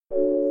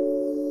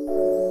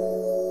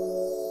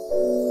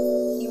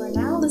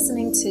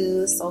listening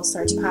to Soul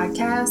Search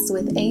Podcast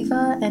with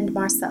Ava and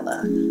Marcella,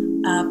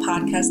 a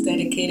podcast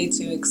dedicated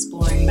to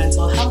exploring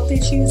mental health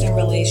issues in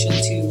relation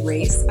to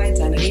race,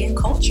 identity, and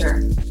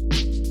culture.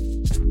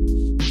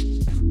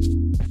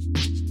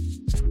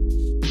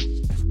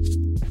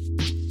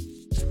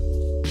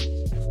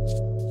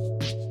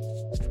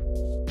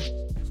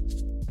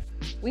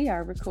 We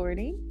are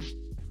recording.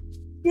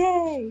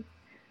 Yay!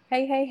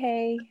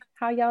 Hey.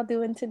 How y'all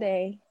doing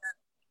today?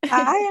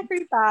 Hi,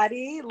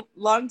 everybody.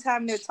 Long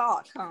time no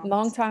talk, huh?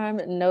 Long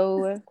time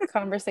no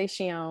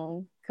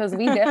conversation, because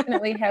we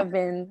definitely have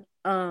been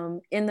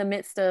in the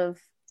midst of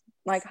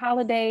like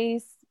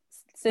holidays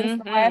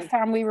since the last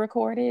time we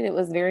recorded. It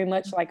was very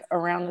much like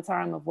around the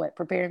time of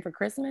preparing for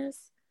Christmas.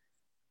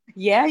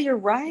 Yeah, you're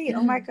right.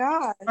 Oh my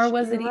gosh. Or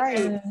was it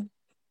even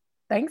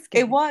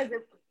Thanksgiving?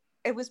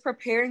 It was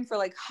preparing for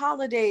like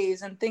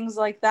holidays and things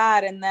like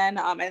that, and then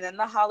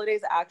the holidays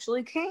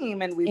actually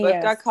came, and we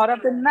both got caught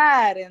up in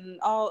that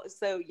and all.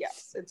 So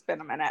yes, it's been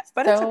a minute,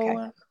 but it's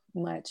okay.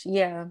 Much,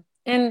 yeah.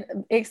 And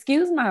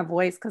excuse my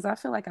voice because I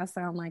feel like I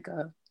sound like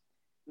a.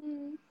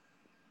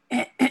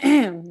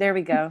 There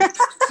we go.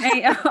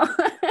 Hey,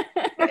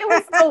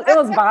 it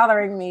was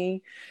bothering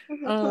me.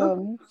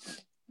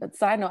 But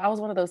side note, I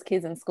was one of those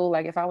kids in school.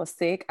 Like if I was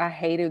sick, I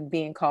hated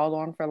being called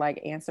on for like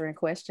answering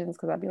questions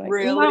because I'd be like,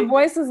 really? My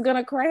voice is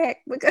gonna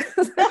crack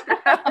because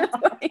I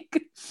like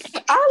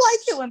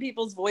it when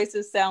people's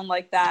voices sound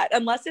like that,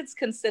 unless it's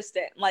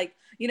consistent. Like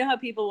you know how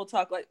people will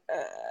talk like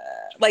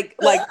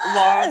long.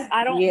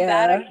 I don't. Yeah.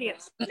 That I can't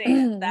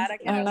stand. That I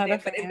cannot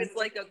stand. But if it's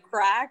like a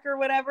crack or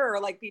whatever, or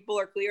like people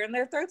are clearing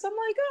their throats, I'm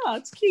like, oh,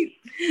 it's cute.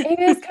 It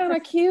is kind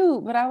of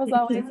cute, but I was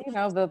always,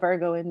 the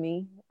Virgo in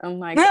me. I'm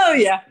like, oh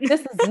yeah,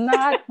 this is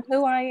not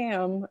who I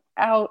am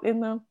out in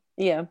the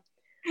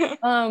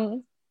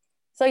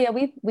So yeah,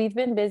 we've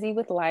been busy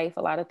with life.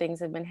 A lot of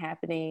things have been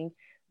happening,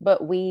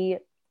 but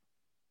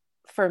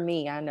for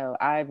me, I know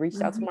I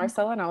reached out to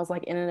Marcella and I was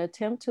like, in an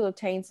attempt to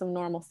obtain some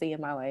normalcy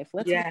in my life,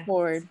 let's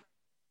record,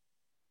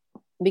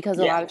 because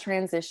a lot of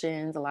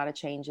transitions, a lot of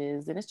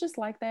changes, and it's just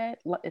like that.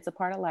 It's a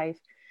part of life.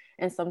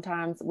 And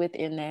sometimes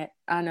within that,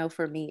 I know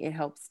for me, it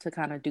helps to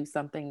kind of do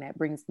something that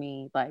brings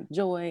me like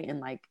joy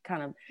and like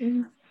kind of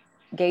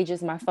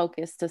gauges my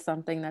focus to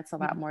something that's a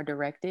lot more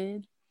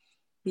directed.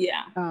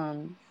 Yeah.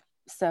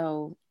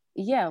 So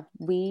yeah,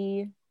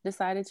 we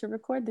decided to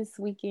record this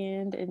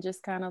weekend and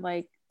just kind of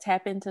like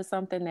tap into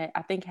something that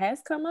I think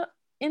has come up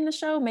in the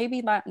show,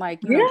 maybe not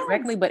like,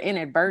 directly, but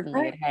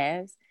inadvertently it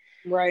has.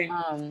 Right.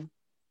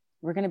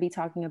 We're going to be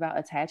talking about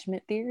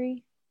attachment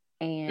theory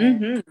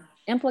and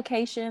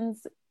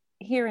implications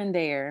here and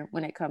there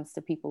when it comes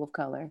to people of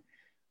color.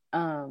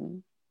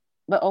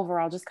 But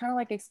overall, just kind of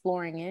like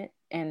exploring it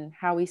and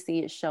how we see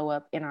it show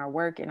up in our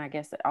work. And I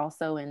guess it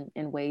also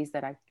in ways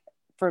that I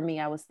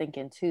was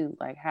thinking too,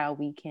 like how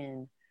we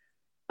can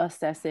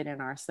assess it in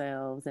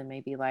ourselves and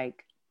maybe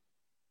like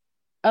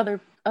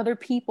other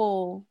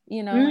people,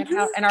 like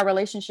how and our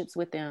relationships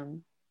with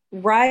them.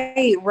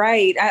 Right.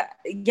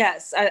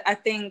 I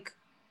think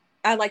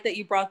I like that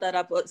you brought that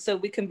up, so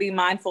we can be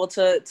mindful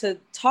to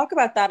talk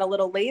about that a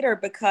little later,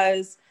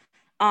 because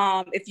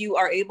if you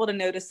are able to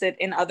notice it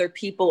in other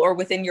people or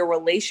within your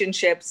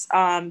relationships,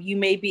 you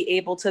may be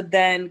able to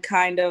then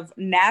kind of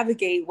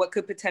navigate what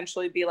could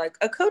potentially be like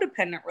a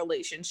codependent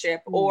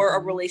relationship or a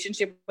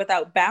relationship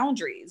without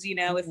boundaries.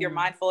 If you're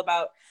mindful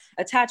about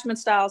attachment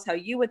styles, how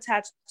you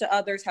attach to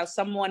others, how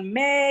someone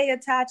may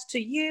attach to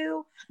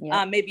you.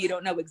 Maybe you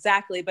don't know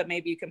exactly, but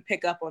maybe you can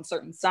pick up on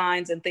certain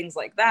signs and things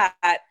like that.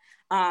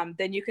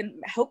 Then you can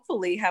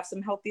hopefully have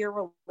some healthier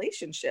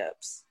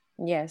relationships.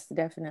 Yes,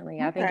 definitely.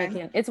 Okay. I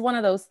think it's one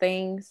of those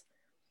things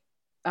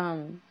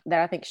that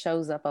I think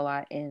shows up a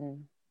lot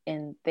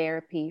in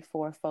therapy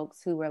for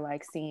folks who are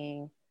like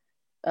seeing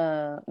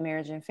a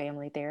marriage and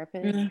family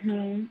therapist,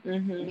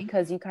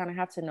 because you kind of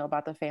have to know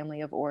about the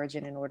family of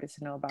origin in order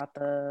to know about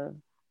the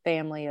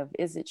family of,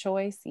 is it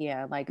choice?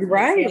 Yeah. Like the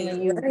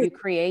family you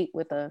create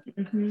with a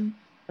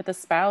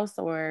spouse,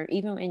 or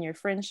even in your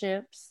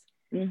friendships,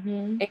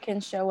 it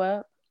can show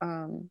up.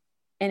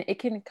 And it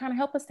can kind of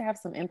help us to have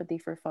some empathy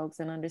for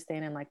folks and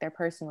understanding like their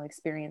personal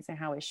experience and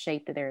how it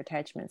shaped their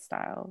attachment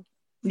style.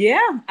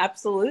 Yeah,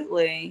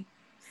 absolutely.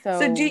 So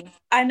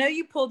I know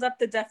you pulled up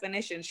the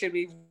definition. Should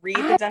we read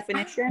the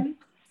definition?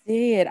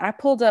 I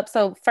pulled up.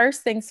 So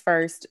first things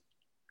first,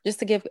 just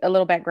to give a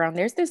little background,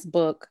 there's this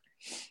book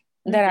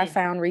that I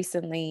found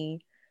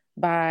recently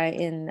by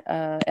an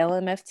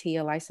LMFT,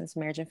 a licensed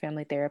marriage and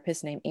family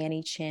therapist named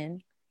Annie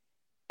Chin.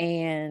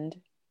 And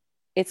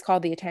it's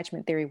called the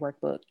Attachment Theory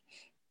Workbook.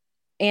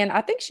 And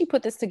I think she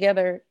put this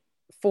together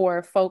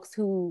for folks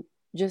who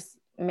just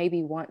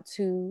maybe want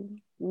to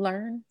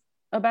learn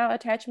about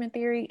attachment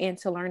theory and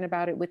to learn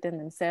about it within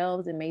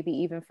themselves, and maybe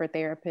even for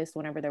therapists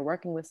whenever they're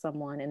working with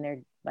someone and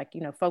they're like,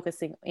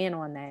 focusing in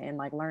on that and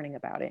like learning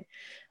about it,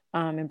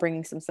 and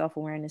bringing some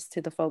self-awareness to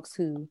the folks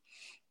who,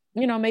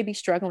 may be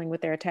struggling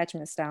with their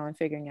attachment style and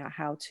figuring out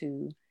how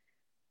to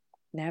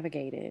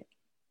navigate it.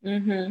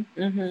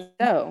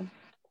 So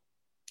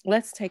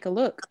let's take a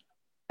look.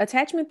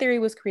 attachment theory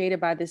was created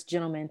by this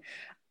gentleman.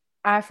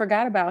 I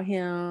forgot about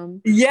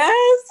him.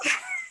 Yes.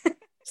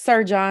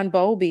 Sir John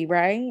Bowlby,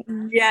 right?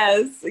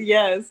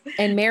 Yes.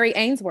 And Mary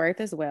Ainsworth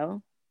as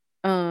well.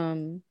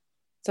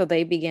 So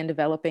they began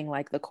developing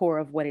like the core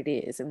of what it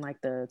is in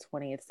like the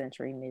 20th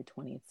century, mid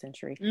 20th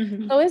century.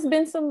 Mm-hmm. So it's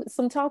been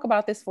some talk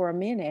about this for a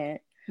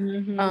minute.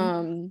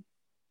 Mm-hmm.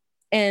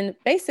 And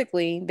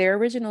basically, their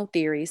original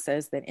theory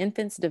says that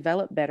infants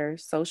develop better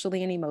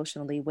socially and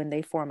emotionally when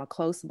they form a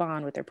close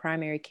bond with their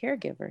primary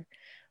caregiver,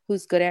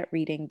 who's good at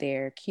reading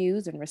their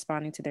cues and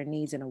responding to their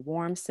needs in a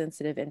warm,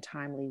 sensitive, and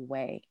timely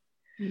way.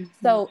 Mm-hmm.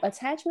 So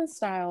attachment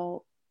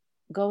style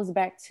goes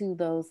back to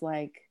those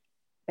like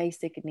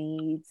basic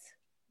needs,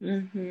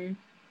 mm-hmm.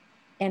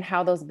 and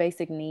how those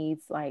basic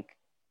needs like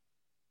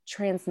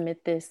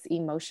transmit this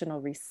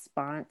emotional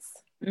response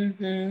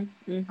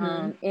mm-hmm.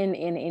 Mm-hmm. In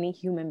any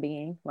human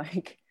being.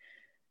 Like,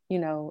 you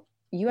know,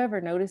 you ever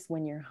notice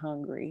when you're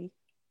hungry?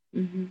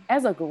 Mm-hmm.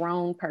 As a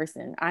grown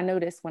person, I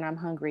notice when I'm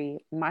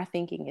hungry, my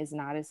thinking is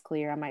not as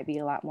clear. I might be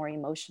a lot more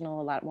emotional,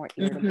 a lot more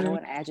irritable mm-hmm.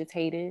 and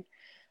agitated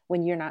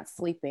when you're not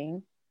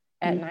sleeping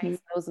at mm-hmm.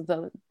 night.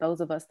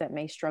 Those of us that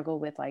may struggle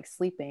with like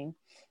sleeping,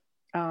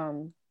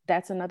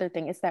 that's another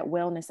thing. It's that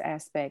wellness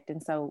aspect.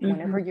 And so mm-hmm.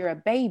 whenever you're a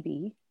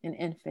baby, an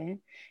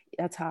infant,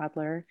 a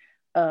toddler,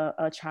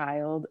 a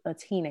child, a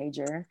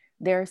teenager,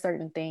 there are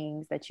certain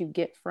things that you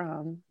get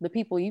from the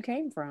people you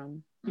came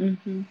from,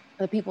 mm-hmm.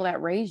 the people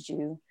that raised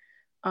you.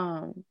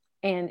 And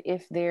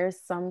if there's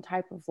some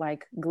type of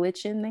like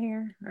glitch in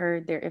there,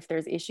 or if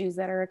there's issues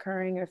that are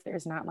occurring, or if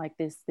there's not like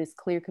this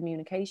clear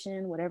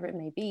communication, whatever it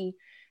may be,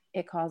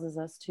 it causes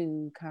us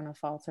to kind of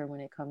falter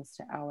when it comes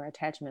to our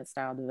attachment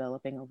style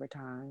developing over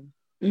time.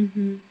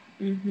 Mm-hmm.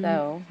 Mm-hmm.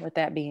 So with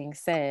that being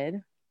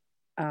said,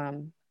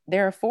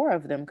 there are 4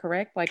 of them,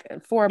 correct? Like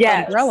 4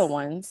 yes. umbrella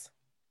ones.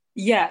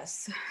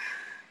 Yes.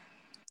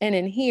 And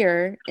in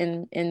here,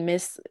 in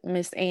Miss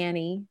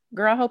Annie,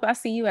 girl, I hope I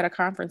see you at a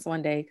conference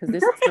one day, because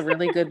this is a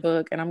really good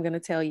book, and I'm going to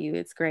tell you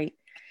it's great.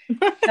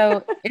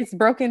 So it's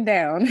broken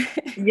down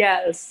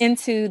yes.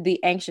 into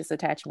the anxious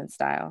attachment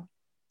style,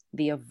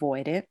 the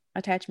avoidant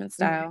attachment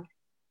style, mm-hmm.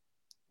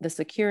 the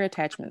secure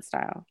attachment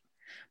style.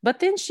 But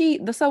then she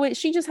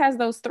just has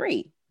those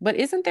 3. But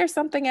isn't there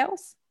something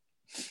else?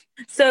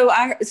 So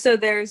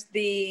there's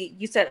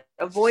you said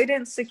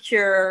avoidant,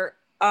 secure.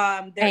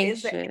 There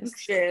anxious. Is the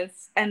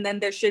anxious, and then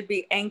there should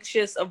be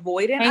anxious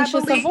avoidant.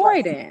 Anxious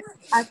avoidant.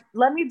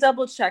 Let me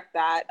double check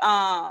that.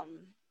 I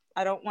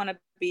don't want to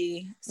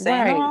be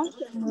saying the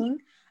wrong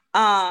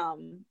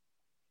thing.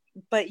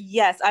 But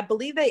yes, I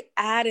believe they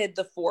added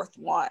the 4th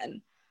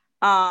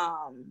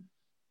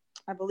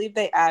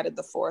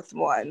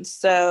one.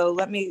 So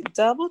let me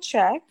double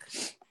check.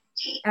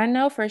 I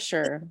know for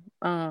sure.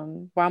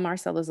 While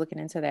Marcella's looking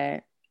into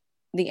that,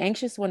 the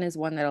anxious one is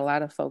one that a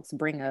lot of folks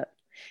bring up.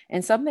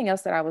 And something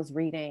else that I was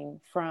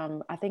reading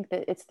from, I think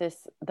that it's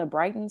the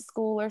Brighton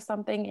School or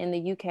something in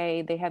the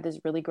UK, they had this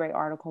really great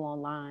article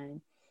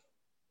online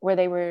where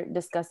they were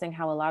discussing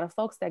how a lot of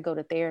folks that go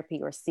to therapy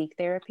or seek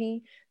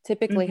therapy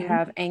typically mm-hmm.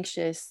 have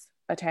anxious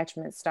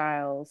attachment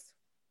styles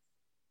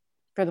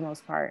for the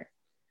most part.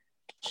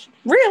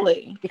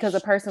 Really? Because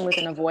a person with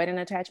an avoidant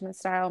attachment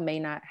style may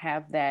not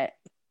have that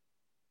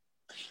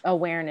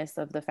awareness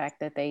of the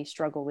fact that they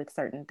struggle with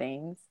certain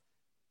things.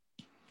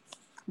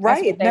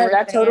 Right. No,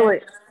 that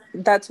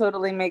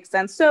totally makes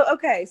sense. So,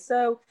 okay.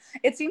 So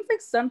it seems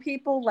like some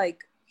people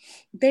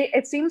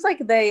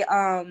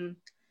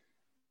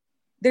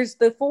there's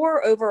the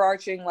 4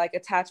 overarching like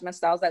attachment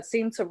styles that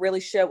seem to really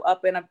show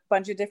up in a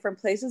bunch of different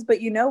places.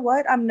 But you know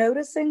what? I'm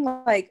noticing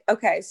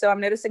I'm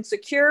noticing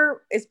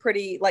secure is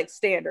pretty like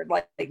standard,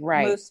 like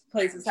right. most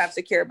places have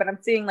secure, but I'm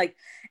seeing like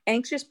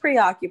anxious,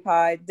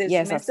 preoccupied,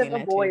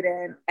 dismissive,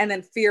 avoidant, and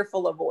then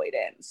fearful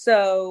avoidant.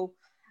 So,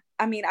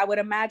 I mean, I would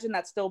imagine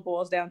that still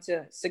boils down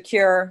to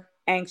secure,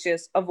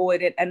 anxious,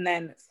 avoidant, and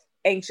then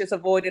anxious,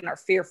 avoidant, or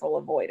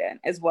fearful avoidant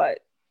is what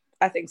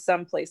I think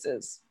some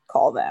places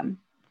call them.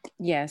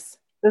 Yes.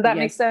 Does that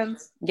make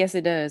sense? Yes,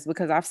 it does,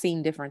 because I've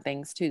seen different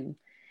things too.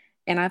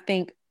 And I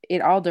think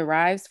it all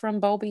derives from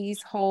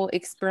Bowlby's whole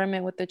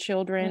experiment with the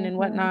children mm-hmm. and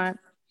whatnot,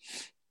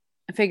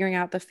 figuring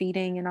out the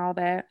feeding and all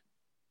that.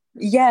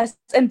 Yes.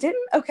 And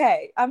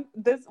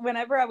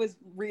whenever I was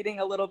reading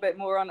a little bit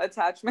more on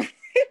attachment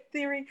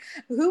theory,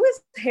 who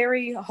is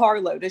Harry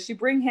Harlow? Does she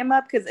bring him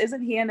up? Because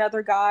isn't he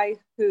another guy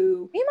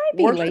who he might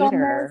be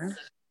later?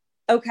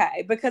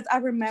 Okay, because I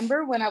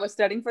remember when I was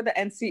studying for the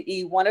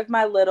NCE, one of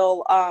my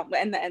little,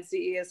 and the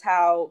NCE is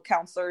how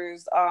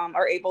counselors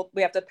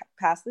we have to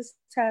pass this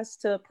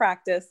test to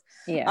practice.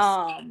 Yes.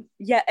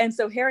 Yeah, and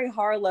so Harry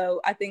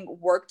Harlow, I think,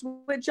 worked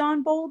with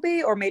John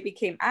Bowlby, or maybe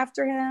came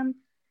after him.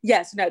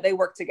 Yes, no, they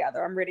worked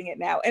together. I'm reading it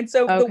now. And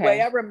so the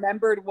way I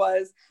remembered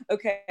was,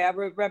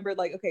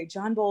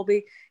 John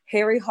Bowlby,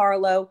 Harry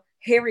Harlow,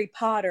 Harry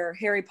Potter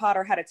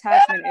had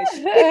attachment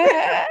issues.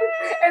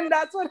 And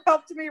that's what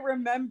helped me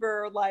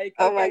remember, like,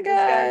 oh my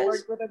gosh,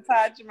 worked with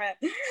attachment.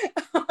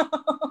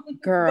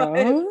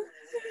 Girl.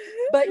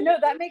 But no,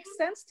 that makes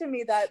sense to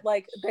me that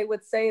like they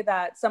would say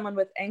that someone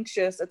with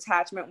anxious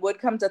attachment would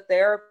come to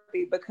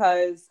therapy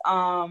because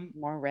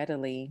more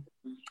readily,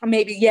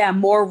 maybe, yeah,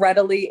 more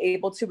readily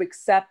able to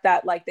accept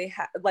that like they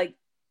have like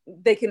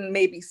they can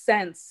maybe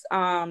sense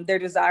their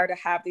desire to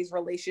have these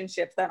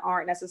relationships that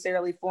aren't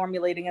necessarily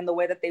formulating in the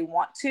way that they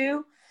want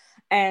to.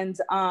 And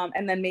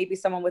then maybe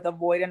someone with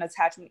avoidant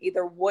attachment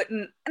either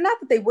wouldn't, not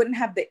that they wouldn't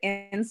have the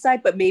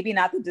insight, but maybe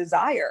not the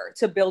desire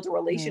to build a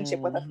relationship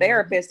with a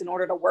therapist in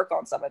order to work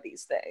on some of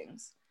these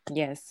things.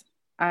 Yes.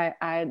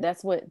 I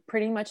that's what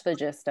pretty much the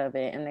gist of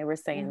it. And they were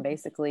saying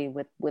basically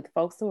with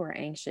folks who are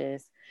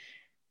anxious,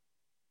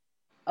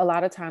 a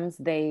lot of times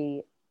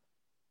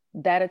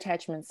that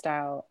attachment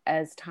style,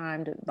 as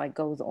time like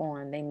goes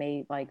on, they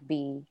may like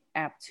be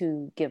apt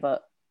to give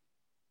up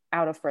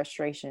out of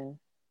frustration.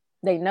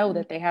 They know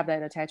that they have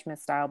that attachment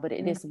style, but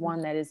it is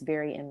one that is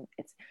very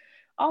it's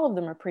all of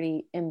them are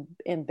pretty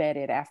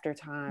embedded after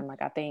time.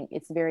 Like I think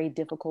it's very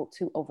difficult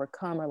to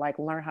overcome or like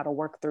learn how to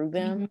work through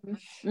them.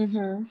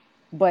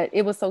 But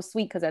it was so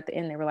sweet because at the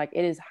end they were like,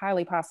 it is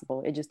highly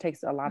possible. It just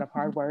takes a lot of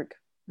hard work.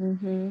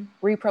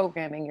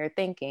 Reprogramming your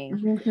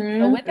thinking.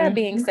 So with that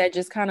being said,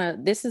 just kind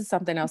of, this is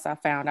something else I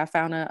found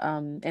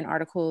an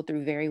article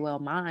through Very Well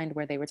Mind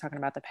where they were talking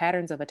about the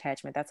patterns of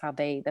attachment. That's what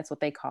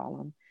they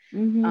call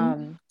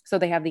them. So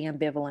they have the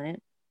ambivalent,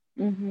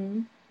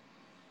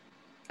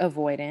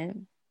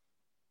 avoidant,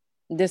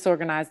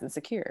 disorganized, and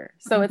secure.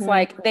 So it's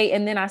like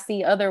and then I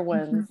see other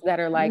ones that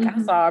are like,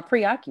 I saw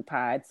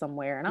preoccupied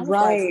somewhere and I was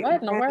like,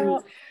 what in the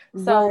world?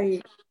 So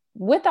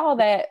with all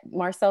that,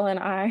 Marcella and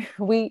I,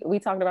 we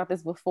talked about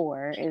this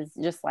before, is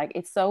just like,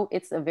 it's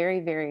a very,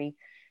 very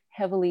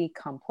heavily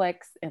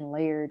complex and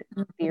layered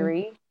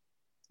theory.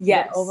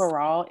 Yes. But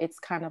overall, it's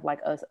kind of like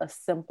a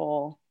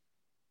simple,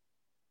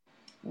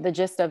 the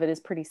gist of it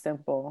is pretty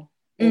simple.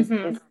 Is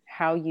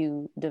how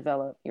you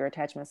develop your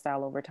attachment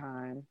style over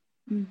time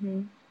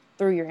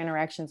through your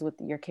interactions with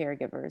your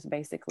caregivers,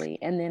 basically.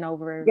 And then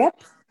over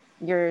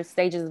your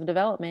stages of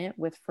development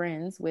with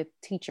friends, with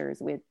teachers,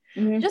 with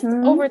just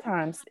over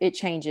time, it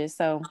changes.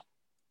 So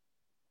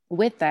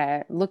with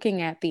that,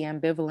 looking at the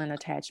ambivalent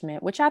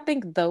attachment, which I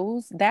think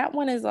that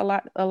one is a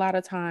lot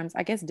of times,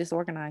 I guess,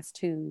 disorganized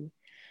too.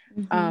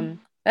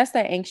 That's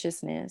that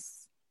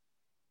anxiousness,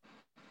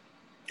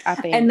 I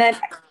think. And then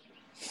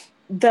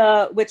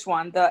which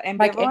one? The ambivalent?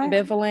 Like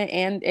ambivalent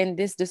and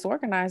this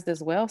disorganized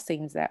as well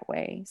seems that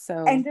way.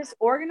 So, and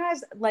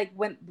disorganized, like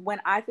when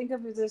I think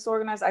of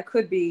disorganized, I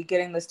could be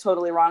getting this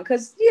totally wrong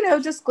because, you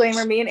know,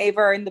 disclaimer, me and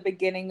Ava are in the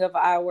beginning of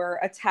our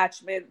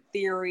attachment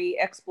theory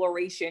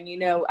exploration. You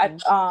know,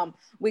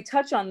 we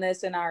touch on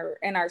this in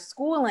our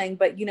schooling,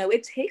 but you know,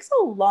 it takes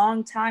a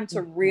long time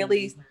to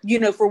really, you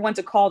know, for one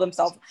to call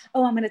themselves,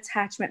 oh, I'm an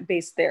attachment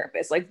based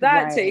therapist. Like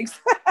that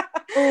takes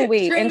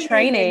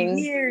training and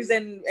years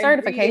and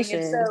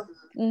certification.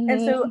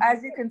 And so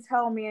as you can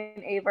tell, me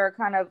and Ava are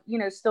kind of, you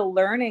know, still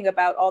learning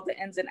about all the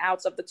ins and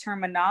outs of the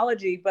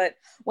terminology. But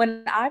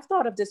when I've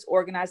thought of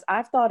disorganized,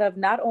 I've thought of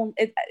not only,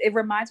 it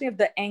reminds me of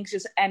the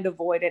anxious and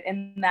avoidant,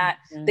 in that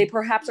they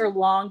perhaps are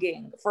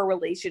longing for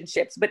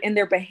relationships, but in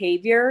their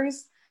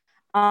behaviors,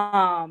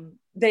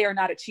 they are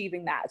not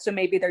achieving that. So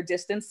maybe they're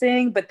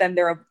distancing, but then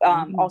they're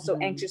also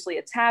anxiously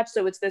attached.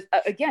 So it's this,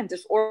 again,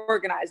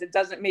 disorganized. It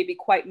doesn't maybe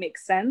quite make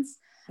sense.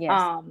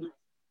 Yes.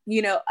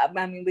 You know,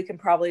 I mean, we can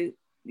probably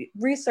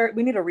research.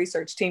 We need a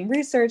research team.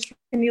 Research.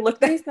 Can you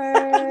look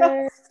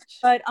that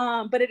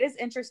up? But it is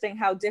interesting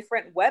how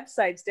different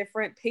websites,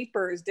 different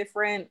papers,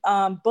 different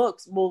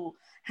books will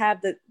have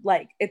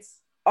it's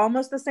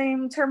almost the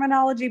same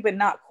terminology, but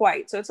not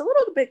quite. So it's a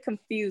little bit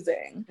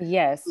confusing.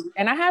 Yes.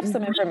 And I have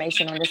some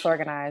information on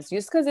disorganized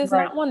just because it's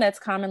not one that's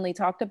commonly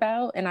talked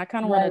about. And I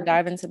kind of want to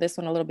dive into this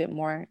one a little bit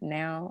more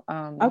now.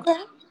 Okay.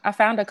 I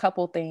found a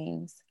couple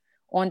things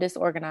on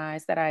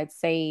disorganized that I had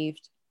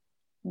saved,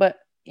 but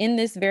in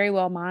this Very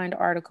Well Mind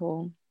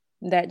article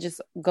that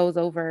just goes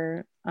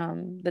over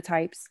the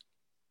types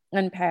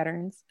and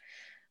patterns.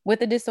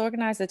 With a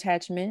disorganized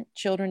attachment,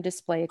 children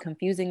display a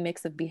confusing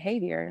mix of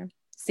behavior,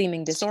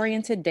 seeming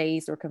disoriented,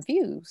 dazed, or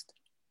confused.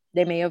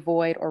 They may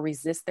avoid or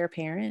resist their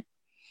parent.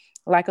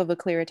 Lack of a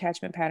clear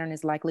attachment pattern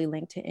is likely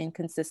linked to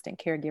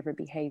inconsistent caregiver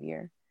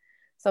behavior.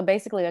 So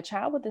basically, a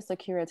child with a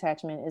secure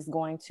attachment is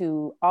going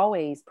to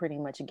always pretty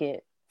much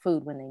get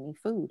food when they need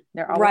food.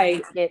 They're always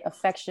going to get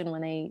affection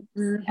when they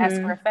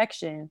ask for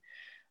affection.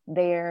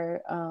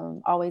 They're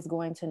always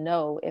going to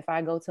know if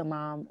I go to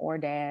mom or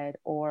dad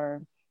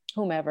or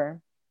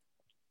whomever,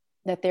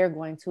 that they're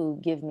going to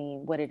give me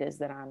what it is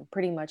that I'm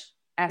pretty much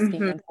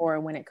asking them for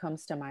when it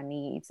comes to my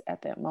needs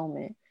at that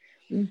moment.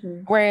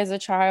 Whereas a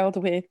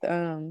child with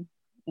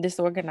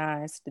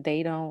disorganized,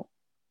 they don't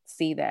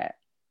see that.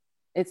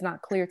 It's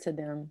not clear to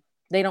them.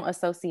 They don't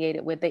associate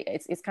it with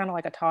it's kind of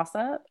like a toss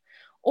up,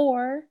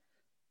 or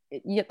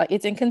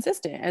it's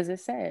inconsistent, as it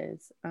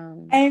says.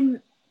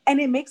 And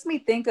it makes me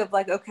think of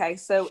like, okay,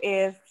 so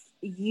if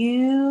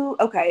you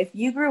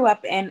grew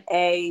up in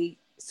a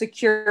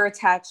securely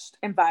attached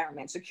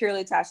environment,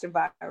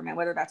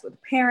 whether that's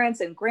with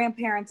parents and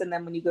grandparents. And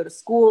then when you go to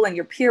school and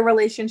your peer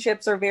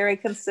relationships are very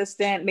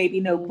consistent, maybe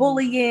no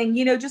bullying,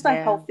 just a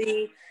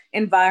healthy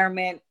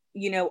environment,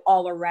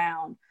 all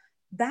around.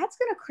 That's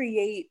going to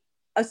create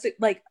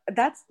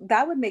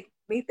that would make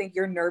me think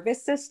your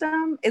nervous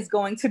system is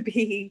going to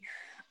be,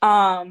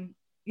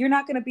 you're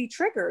not going to be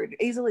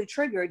easily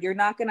triggered. You're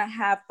not going to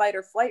have fight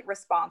or flight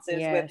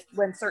responses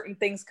when certain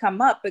things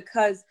come up,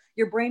 because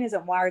your brain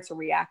isn't wired to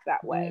react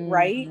that way.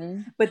 Right.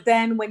 But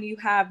then when you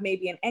have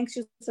maybe an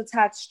anxious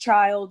attached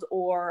child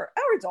or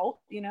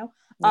adult,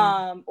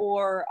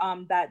 or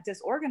that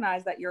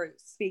disorganized that you're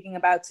speaking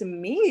about, to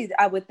me,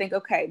 I would think,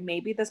 okay,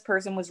 maybe this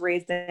person was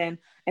raised in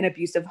an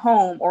abusive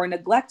home or a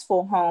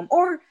neglectful home,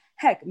 or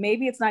heck,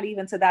 maybe it's not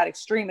even to that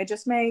extreme. It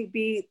just may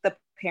be the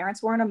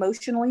parents weren't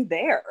emotionally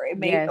there. It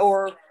may,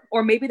 or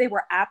maybe they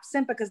were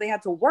absent because they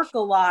had to work a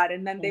lot,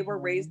 and then they were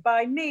raised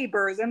by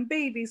neighbors and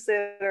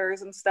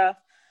babysitters and stuff.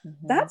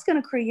 That's going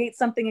to create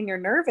something in your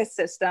nervous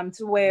system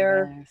to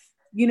where,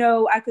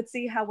 I could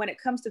see how when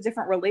it comes to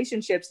different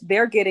relationships,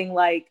 they're getting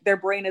like, their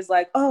brain is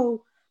like,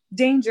 oh,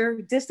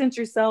 danger, distance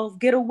yourself,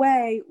 get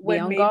away,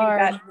 when maybe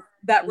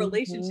that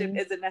relationship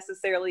isn't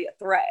necessarily a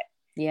threat.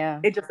 Yeah.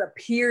 It just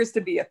appears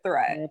to be a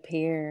threat. It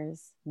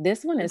appears.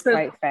 This one is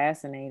quite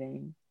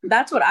fascinating.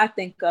 That's what I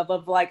think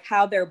of like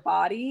how their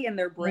body and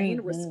their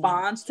brain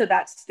responds to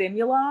that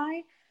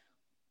stimuli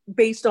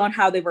based on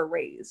how they were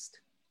raised.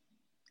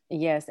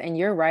 Yes. And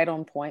you're right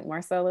on point,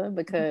 Marcella,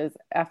 because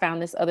I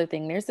found this other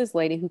thing. There's this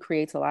lady who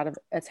creates a lot of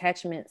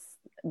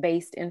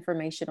attachments-based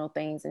informational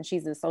things, and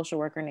she's a social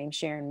worker named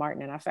Sharon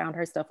Martin, and I found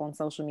her stuff on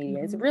social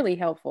media. It's really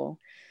helpful.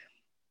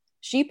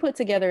 She put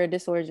together a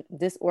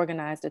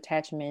disorganized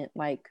attachment,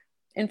 like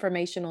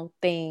informational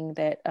thing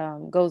that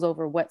goes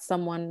over what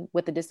someone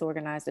with a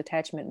disorganized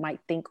attachment might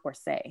think or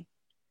say.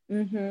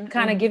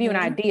 Kind of give you an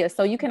idea,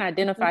 so you can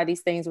identify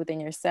these things within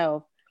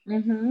yourself.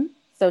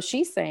 So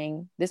she's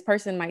saying this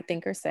person might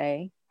think or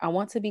say, I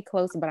want to be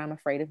close, but I'm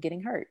afraid of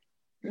getting hurt.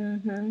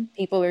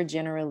 People are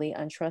generally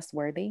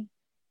untrustworthy,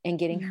 and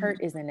getting hurt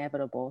is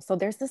inevitable. So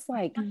there's this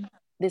like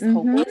this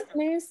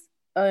hopelessness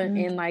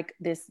and like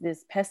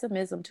this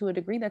pessimism to a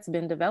degree that's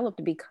been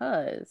developed,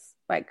 because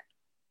like,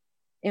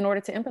 in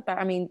order to empathize,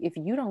 I mean, if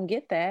you don't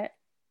get that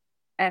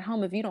at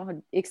home, if you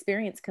don't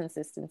experience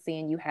consistency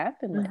and you have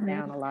been let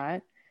down a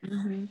lot,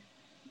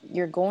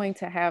 you're going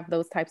to have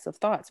those types of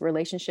thoughts.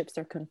 Relationships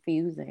are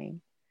confusing.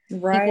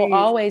 People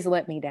always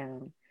let me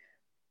down.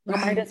 I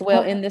might as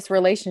well end this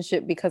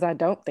relationship because I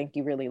don't think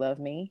you really love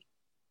me.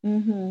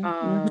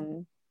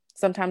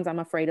 Sometimes I'm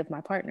afraid of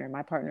my partner.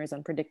 My partner is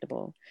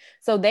unpredictable.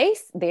 So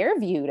they're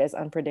viewed as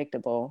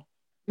unpredictable.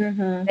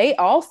 They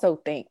also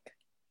think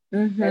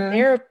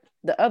that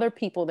the other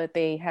people that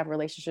they have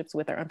relationships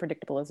with are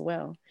unpredictable as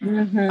well.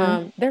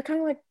 They're kind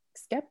of like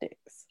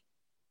skeptics.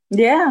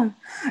 And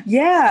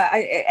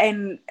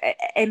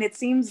it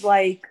seems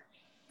like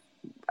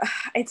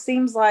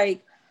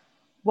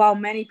while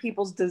many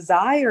people's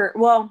desire,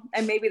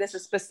 and maybe this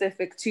is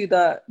specific to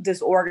the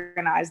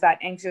disorganized, that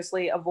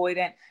anxiously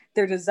avoidant,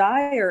 their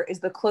desire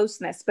is the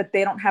closeness, but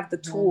they don't have the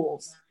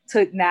tools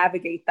to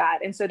navigate that.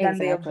 And so then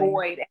they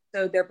avoid. And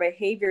so their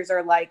behaviors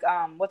are like,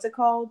 what's it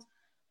called?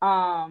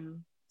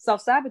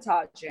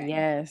 Self-sabotaging.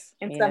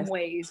 In some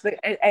ways. But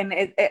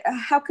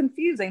how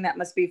confusing that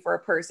must be for a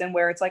person,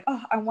 where it's like,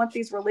 oh, I want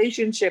these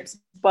relationships,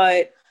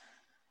 but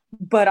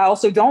I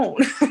also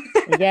don't.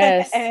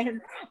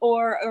 And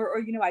or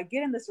I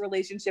get in this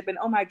relationship and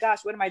oh my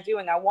gosh, what am I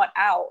doing? I want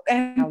out.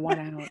 And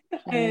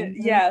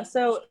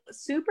so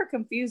super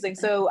confusing.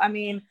 So I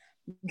mean,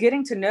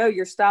 getting to know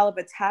your style of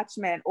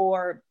attachment,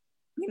 or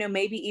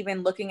maybe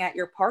even looking at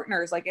your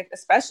partners, like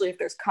especially if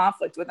there's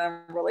conflict within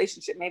a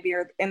relationship, maybe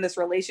you're in this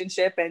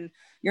relationship and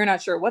you're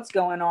not sure what's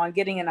going on,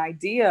 getting an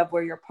idea of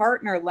where your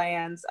partner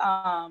lands.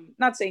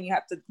 Not saying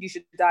you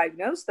should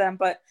diagnose them,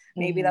 but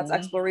maybe that's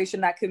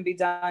exploration that can be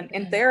done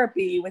in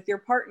therapy with your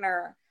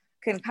partner,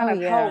 can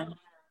kind of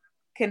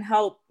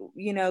help,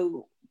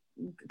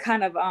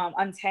 kind of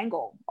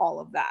untangle all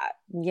of that.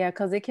 Yeah,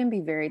 because it can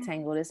be very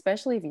tangled,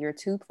 especially if you're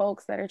two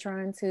folks that are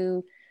trying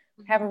to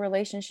have a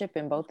relationship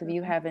and both of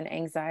you have an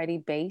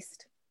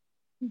anxiety-based,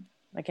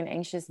 like an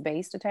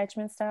anxious-based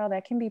attachment style.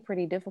 That can be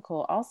pretty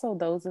difficult. Also,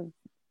 those of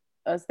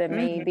us that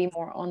may be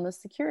more on the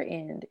secure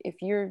end,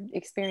 if you're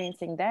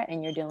experiencing that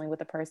and you're dealing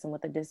with a person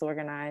with a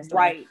disorganized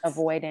or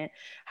avoidant,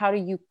 how do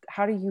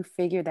you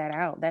figure that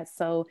out? That's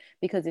so,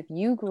 because if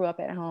you grew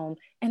up at home,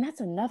 and that's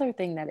another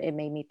thing that it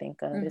made me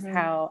think of, is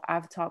how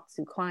I've talked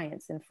to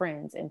clients and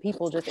friends and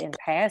people just in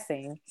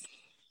passing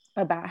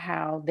about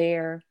how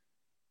their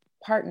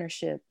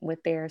partnership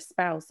with their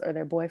spouse or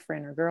their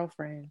boyfriend or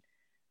girlfriend,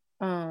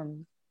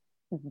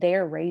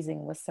 their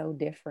raising was so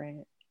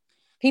different.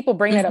 People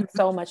bring that up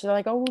so much. They're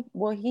like, oh,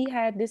 well, he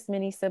had this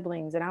many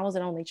siblings and I was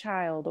an only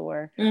child,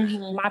 or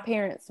my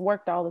parents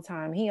worked all the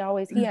time. He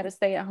had a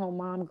stay-at-home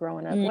mom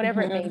growing up,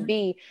 whatever it may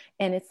be.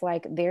 And it's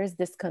like, there's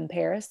this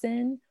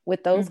comparison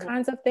with those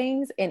kinds of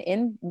things.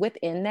 And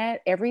within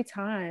that, every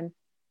time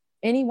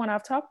anyone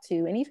I've talked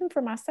to, and even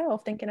for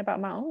myself, thinking about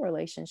my own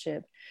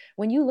relationship,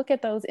 when you look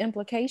at those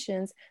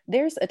implications,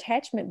 there's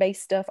attachment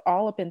based stuff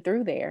all up and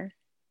through there.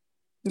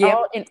 Yep.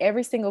 All in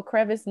every single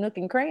crevice, nook,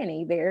 and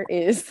cranny, there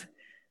is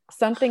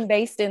something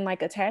based in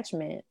like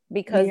attachment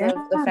because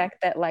of the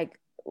fact that like,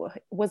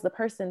 was the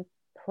person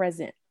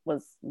present?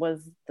 Was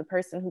the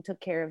person who took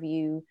care of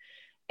you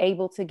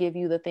able to give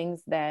you the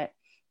things that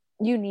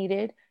you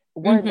needed?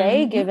 Were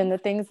they given the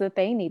things that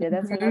they needed?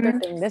 That's another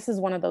thing. This is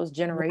one of those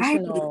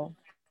generational.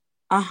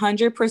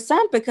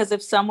 100%, because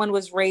if someone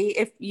was raised,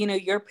 if you know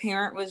your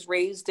parent was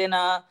raised in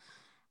a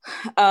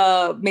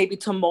maybe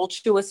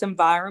tumultuous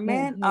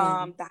environment,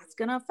 that's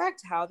going to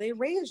affect how they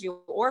raise you.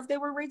 Or if they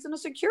were raised in a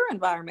secure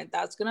environment,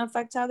 that's going to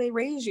affect how they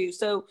raise you.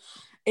 So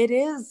it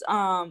is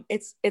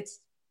it's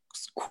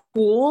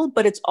cool,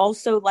 but it's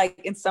also like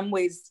in some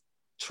ways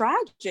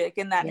tragic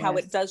in that how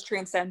it does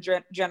transcend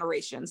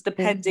generations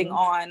depending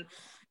on,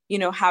 you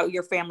know, how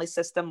your family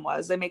system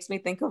was. It makes me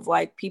think of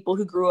like people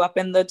who grew up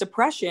in the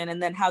Depression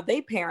and then how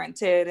they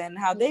parented and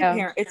how they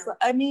parent. It's,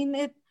 I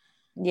mean,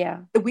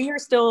 we are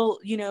still,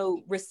 you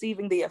know,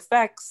 receiving the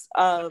effects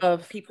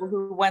of people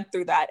who went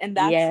through that. And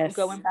that's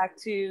going back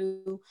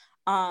to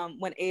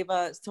when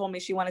Ava told me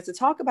she wanted to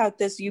talk about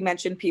this, you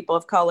mentioned people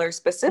of color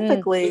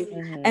specifically.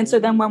 And so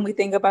then when we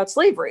think about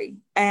slavery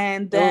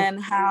and then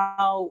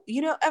how,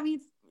 you know, I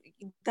mean,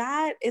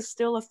 that is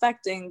still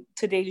affecting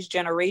today's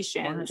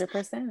generation.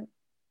 100%.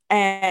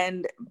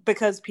 And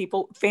because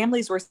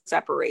families were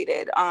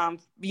separated,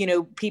 you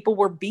know, people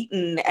were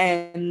beaten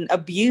and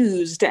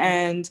abused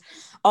and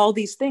all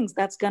these things,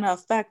 that's going to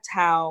affect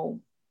how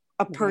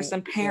a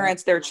person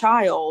parents their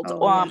child,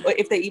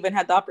 if they even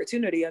had the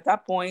opportunity at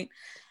that point.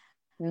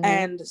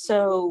 And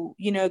so,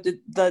 you know,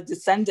 the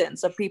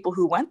descendants of people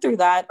who went through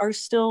that are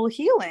still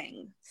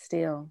healing.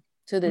 Still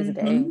to this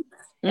day.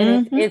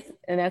 And it's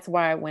and that's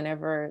why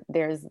whenever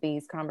there's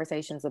these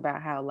conversations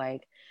about how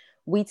like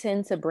we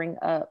tend to bring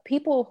up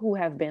people who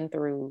have been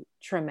through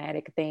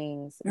traumatic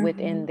things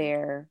within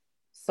their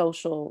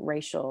social,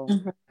 racial,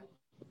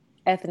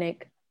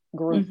 ethnic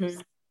groups,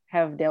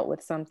 have dealt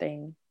with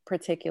something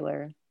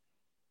particular,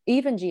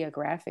 even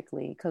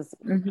geographically, because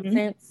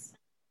since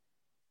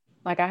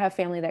like I have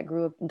family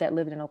that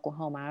lived in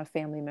Oklahoma. I have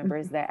family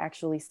members that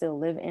actually still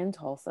live in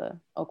Tulsa,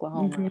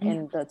 Oklahoma,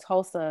 and the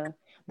Tulsa,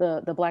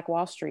 the Black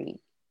Wall Street.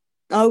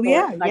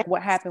 Like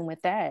what happened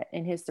with that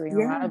in history.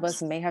 And a lot of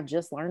us may have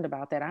just learned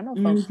about that. I know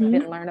folks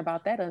didn't learn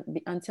about that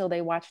until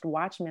they watched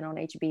Watchmen on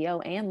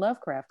HBO and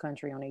Lovecraft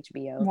Country on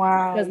HBO.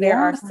 Wow. Because there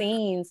are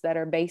scenes that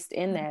are based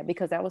in that,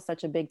 because that was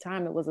such a big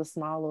time. It was a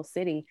small little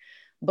city.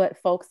 But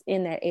folks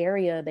in that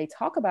area, they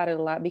talk about it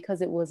a lot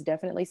because it was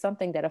definitely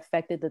something that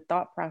affected the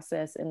thought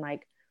process and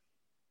like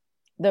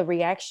the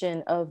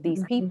reaction of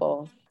these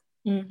people.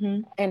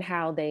 And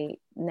how they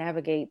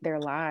navigate their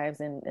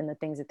lives and the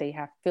things that they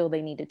feel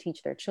they need to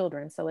teach their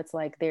children. So it's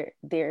like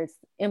there's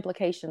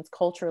implications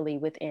culturally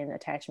within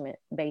attachment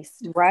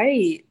based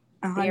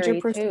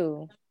 100%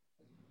 too,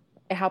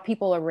 and how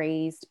people are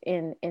raised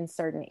in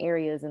certain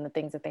areas and the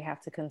things that they have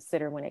to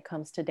consider when it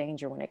comes to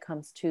danger, when it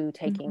comes to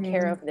taking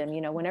care of them.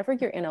 You know, whenever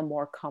you're in a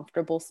more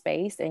comfortable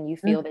space and you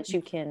feel that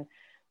you can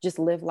just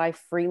live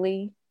life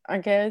freely, I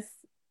guess,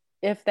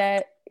 if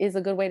that is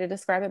a good way to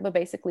describe it, but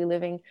basically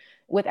living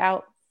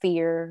without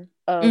fear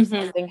of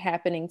something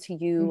happening to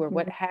you or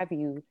what have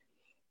you.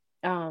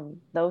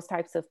 Those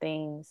types of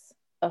things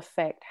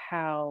affect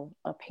how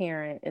a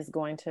parent is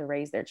going to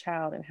raise their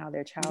child and how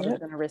their child is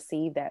going to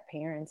receive that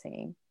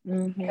parenting.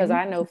 Because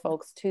I know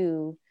folks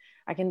too,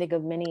 I can think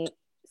of many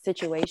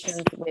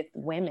situations with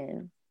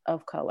women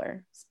of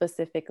color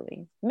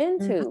specifically, men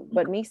too,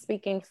 but me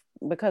speaking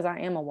because I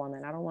am a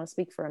woman, I don't want to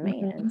speak for a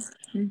man.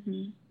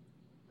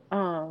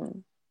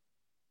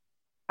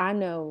 I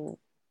know,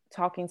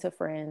 talking to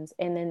friends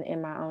and then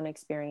in my own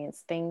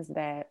experience, things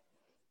that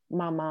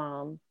my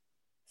mom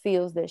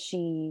feels that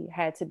she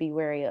had to be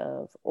wary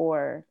of,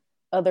 or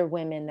other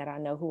women that I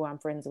know who I'm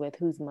friends with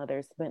whose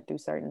mothers went through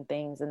certain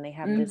things and they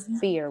have this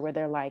fear where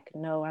they're like,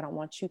 no, I don't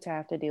want you to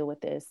have to deal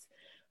with this.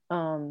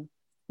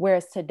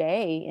 Whereas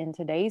today, in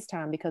today's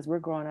time, because we're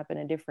growing up in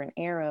a different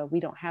era, we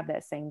don't have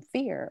that same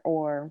fear,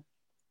 or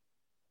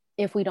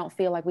if we don't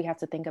feel like we have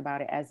to think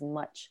about it as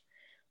much.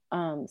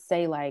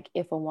 Say like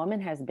if a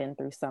woman has been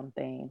through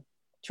something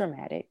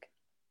traumatic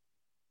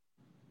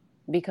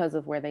because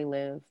of where they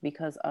live,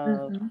 because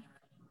of,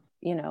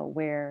 you know,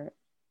 where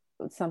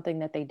something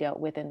that they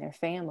dealt with in their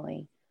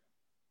family,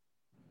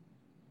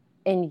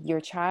 and your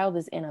child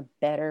is in a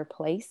better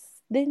place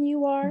than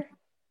you are,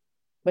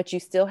 but you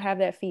still have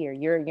that fear.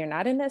 You're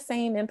not in that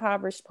same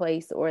impoverished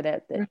place or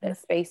that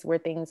space where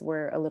things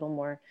were a little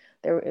more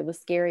there, it was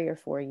scarier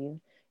for you.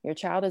 Your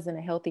child is in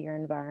a healthier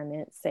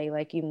environment. Say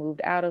like you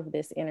moved out of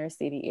this inner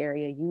city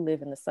area, you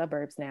live in the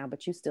suburbs now,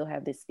 but you still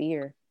have this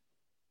fear,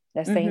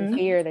 that same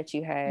fear that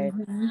you had,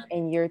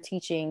 and you're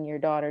teaching your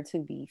daughter to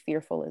be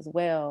fearful as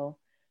well,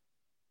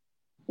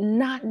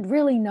 not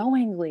really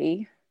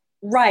knowingly.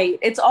 Right.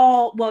 It's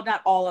all, well,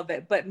 not all of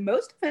it, but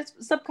most of it's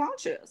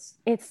subconscious.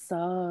 It's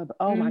sub.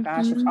 Oh my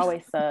gosh, it's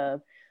always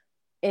sub.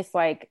 It's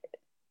like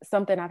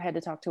something I've had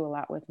to talk to a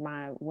lot with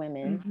my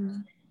women Mm-hmm.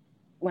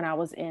 when I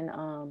was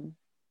in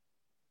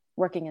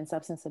working in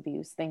substance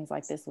abuse. Things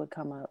like this would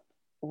come up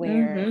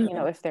where, Mm-hmm. you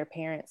know, if their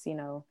parents, you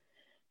know,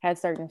 had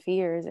certain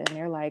fears and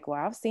they're like,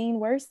 well, I've seen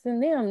worse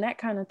than them, that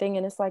kind of thing.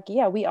 And it's like,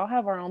 yeah, we all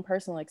have our own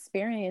personal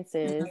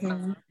experiences,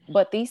 Mm-hmm.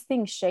 but these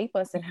things shape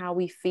us and how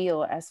we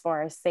feel as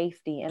far as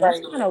safety. And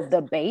that's Right. kind of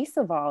the base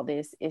of all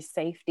this, is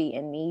safety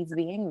and needs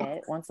being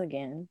met once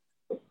again.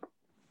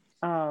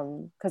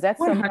 Because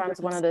that's sometimes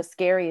one of 100%. the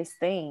scariest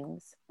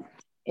things,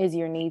 is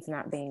your needs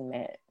not being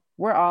met.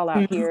 We're all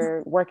out Mhm.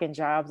 here working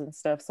jobs and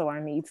stuff so our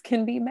needs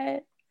can be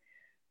met.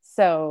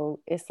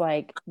 So it's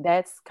like,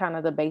 that's kind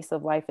of the base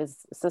of life,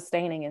 is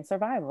sustaining and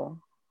survival.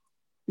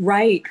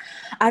 Right.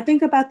 I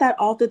think about that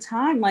all the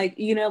time. Like,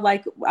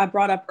 like I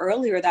brought up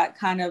earlier, that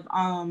kind of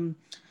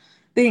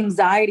the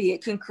anxiety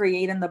it can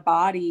create in the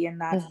body,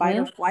 and that fight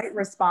or Mm-hmm. flight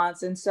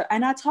response. And so,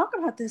 and I talk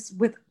about this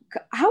with,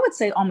 I would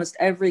say, almost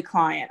every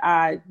client.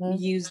 I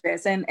Mm-hmm. use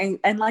this,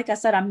 and like I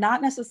said, I'm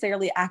not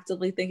necessarily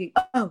actively thinking,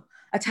 oh,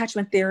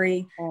 attachment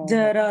theory,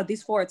 Mm-hmm.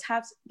 these four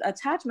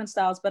attachment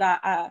styles.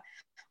 But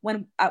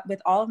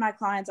with all of my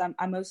clients,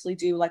 I mostly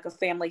do like a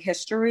family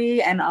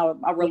history and a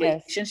Yes.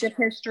 relationship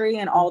history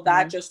and all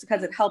that, Mm-hmm. just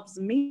because it helps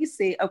me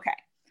see, okay,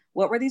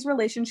 what were these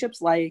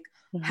relationships like?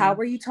 How Mm-hmm.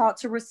 were you taught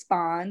to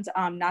respond?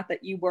 Not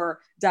that you were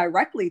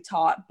directly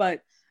taught,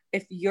 but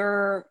if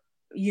your,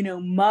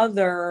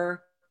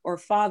 mother or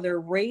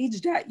father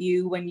raged at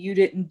you when you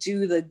didn't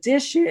do the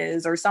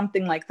dishes or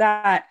something like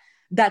that,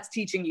 that's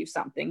teaching you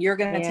something. You're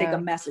going to take a Yeah.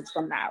 message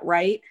from that,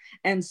 right?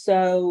 And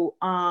so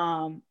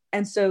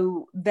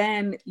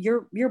then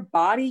your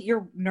body,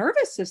 your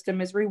nervous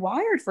system is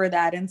rewired for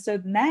that. And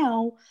so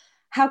now,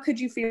 how could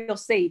you feel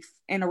safe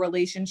in a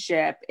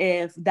relationship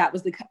if that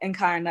was the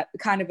kind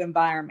of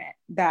environment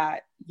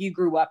that you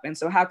grew up in?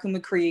 So how can we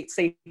create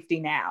safety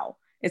now?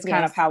 It's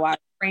kind of Yes. how I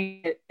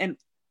frame it in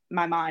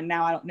my mind.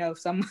 Now I don't know if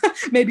some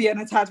maybe an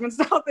attachment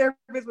style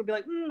therapist would be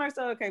like,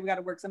 Marcel, okay, we got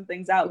to work some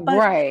things out. But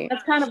Right.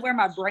 that's kind of where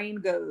my brain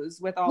goes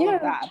with all of Yeah.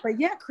 that. But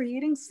yeah,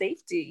 creating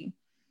safety.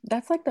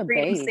 That's like the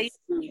Creating base.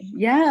 safety.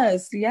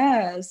 Yes,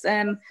 yes.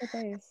 And That's the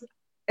base.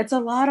 it's a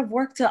lot of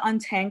work to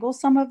untangle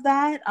some of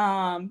that.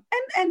 And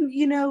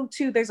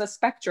too, there's a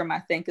spectrum, I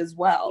think, as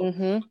well.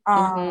 Mm-hmm.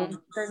 Mm-hmm.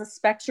 There's a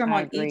spectrum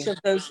I on each agree.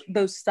 of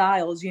those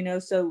styles.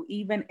 So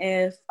even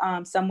if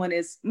someone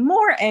is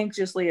more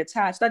anxiously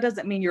attached, that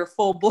doesn't mean you're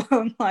full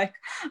blown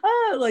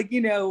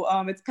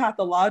it's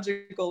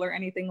pathological or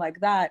anything like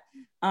that.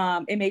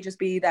 It may just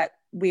be that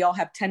we all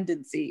have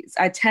tendencies.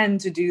 I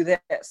tend to do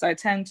this, I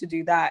tend to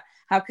do that.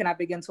 How can I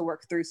begin to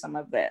work through some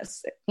of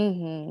this?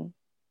 Mm-hmm.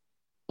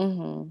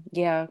 Mm-hmm.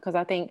 Yeah, because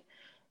I think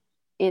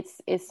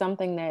it's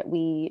something that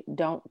we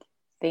don't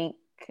think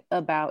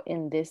about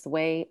in this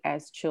way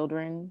as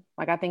children.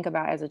 Like, I think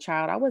about as a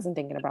child, I wasn't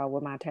thinking about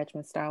what my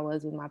attachment style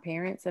was with my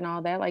parents and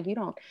all that. Like, you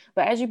don't,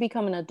 but as you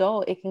become an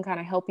adult, it can kind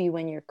of help you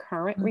in your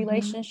current Mm-hmm.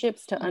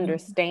 relationships to Mm-hmm.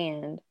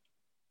 understand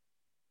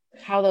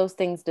how those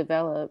things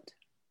developed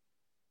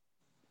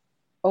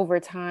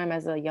over time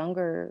as a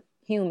younger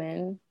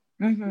human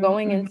Mm-hmm.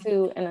 going Mm-hmm.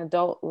 into an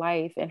adult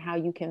life, and how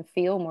you can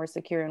feel more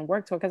secure and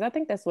work toward, because I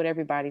think that's what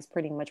everybody's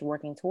pretty much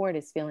working toward,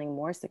 is feeling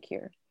more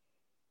secure.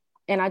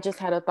 And I just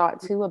had a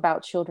thought too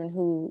about children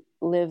who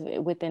live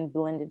within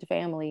blended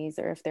families,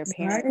 or if their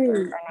parents Right,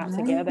 are not right.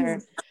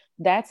 together.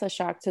 That's a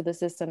shock to the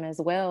system as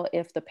well.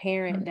 If the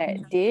parent that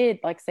Mm-hmm. did,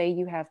 like, say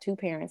you have two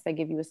parents that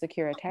give you a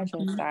secure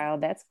attachment Mm-hmm. style,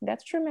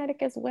 that's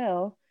traumatic as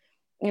well.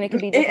 And it can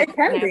be It difficult to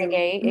can be.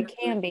 navigate. It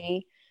can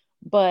be.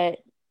 But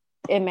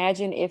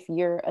imagine if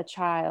you're a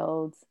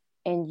child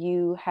and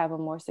you have a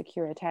more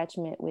secure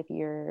attachment with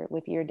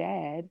your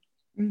dad,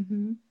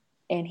 Mm-hmm.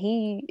 and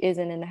he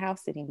isn't in the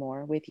house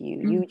anymore with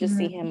you. You just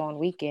see Mm-hmm. him on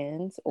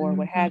weekends or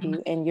what have Mm-hmm.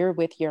 you, and you're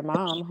with your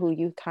mom, who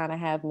you kind of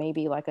have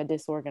maybe like a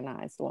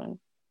disorganized one.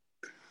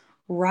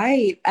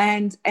 Right.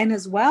 And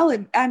as well,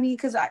 and I mean,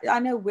 because I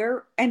know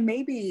we're, and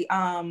maybe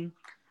a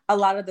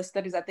lot of the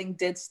studies I think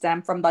did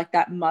stem from like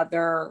that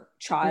mother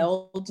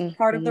child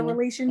part of the Mm-hmm.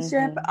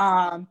 relationship.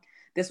 Mm-hmm.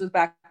 This was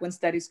back when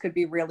studies could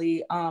be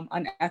really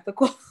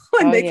unethical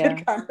and Oh they yeah.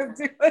 could kind of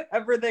do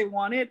whatever they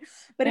wanted.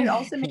 But it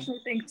also makes me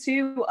think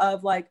too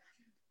of like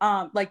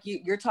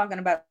you're talking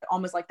about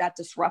almost like that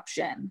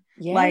disruption,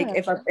 like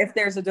Yeah. if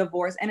there's a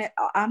divorce. And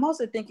I'm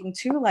also thinking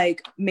too,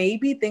 like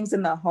maybe things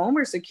in the home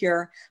are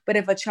secure, but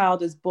if a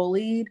child is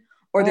bullied,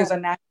 or there's Oh. a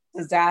natural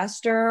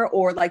disaster,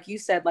 or like you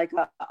said, like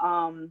a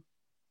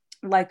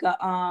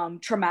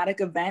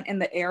traumatic event in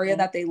the area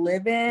that they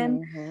live in,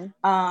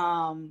 Mm-hmm.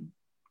 um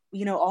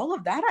all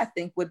of that I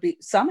think would be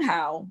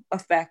somehow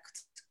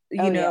affect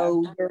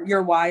Oh yeah.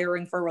 your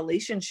wiring for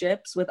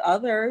relationships with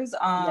others.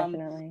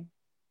 Definitely.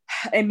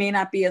 It may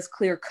not be as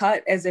clear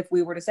cut as if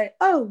we were to say,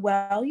 oh,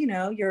 well,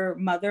 your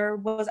mother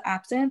was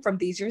absent from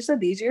these years to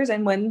these years.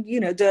 And when,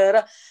 da,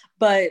 da.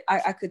 But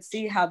I could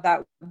see how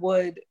that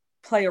would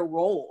play a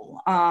role.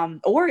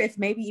 Or if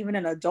maybe even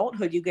in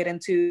adulthood, you get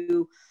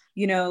into,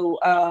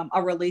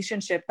 a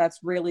relationship that's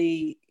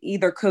really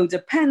either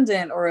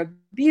codependent or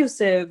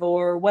abusive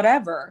or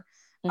whatever.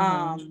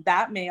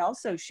 That may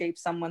also shape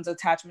someone's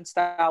attachment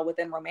style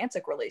within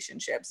romantic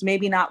relationships,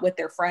 maybe not with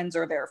their friends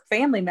or their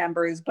family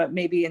members, but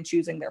maybe in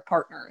choosing their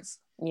partners.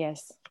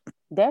 Yes,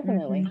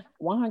 definitely.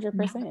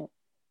 100%.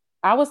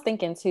 I was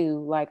thinking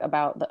too, like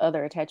about the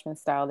other attachment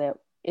style that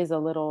is a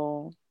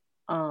little,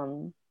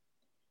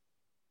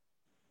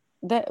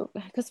 that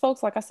because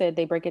folks, like I said,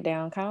 they break it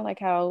down kind of like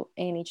how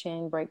Annie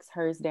Chin breaks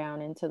hers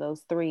down into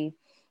those three.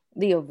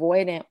 The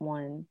avoidant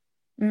one,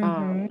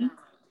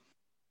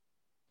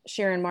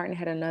 Sharon Martin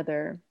had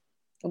another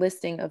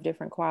listing of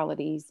different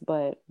qualities,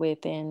 but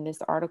within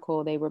this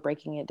article, they were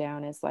breaking it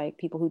down as like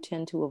people who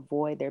tend to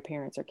avoid their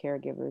parents or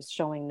caregivers,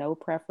 showing no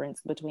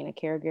preference between a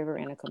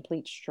caregiver and a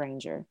complete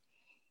stranger.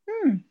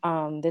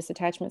 This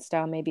attachment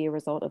style may be a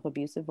result of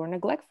abusive or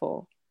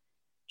neglectful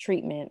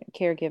treatment a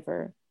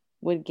caregiver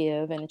would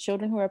give, and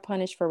children who are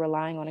punished for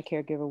relying on a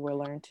caregiver will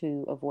learn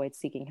to avoid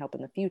seeking help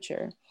in the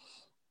future.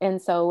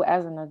 And so,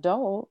 as an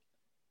adult,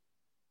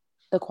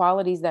 the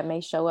qualities that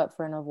may show up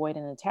for an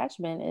avoidant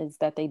attachment is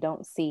that they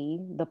don't see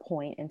the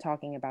point in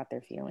talking about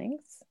their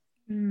feelings.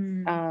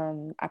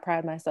 I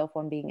pride myself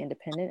on being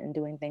independent and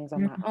doing things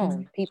on my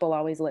own. People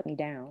always let me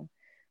down.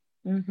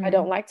 I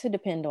don't like to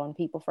depend on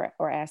people for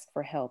or ask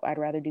for help. I'd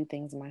rather do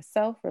things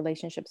myself.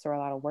 Relationships are a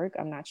lot of work.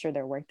 I'm not sure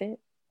they're worth it.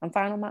 I'm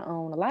fine on my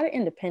own. A lot of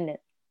independent.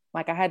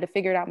 Like I had to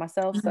figure it out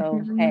myself.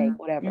 So hey,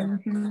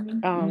 whatever.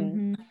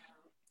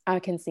 I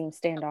can seem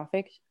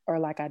standoffish or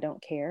like I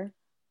don't care.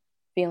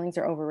 Feelings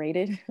are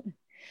overrated.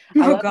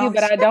 I love you,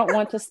 but I don't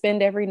want to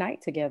spend every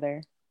night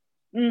together.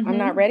 I'm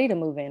not ready to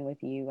move in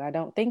with you. I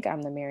don't think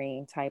I'm the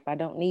marrying type. I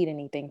don't need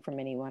anything from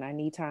anyone. I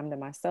need time to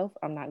myself.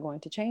 I'm not going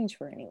to change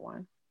for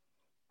anyone.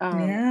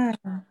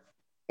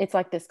 It's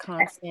like this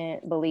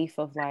constant belief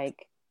of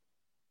like,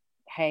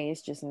 hey,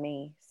 it's just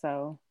me.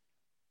 So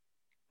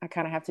I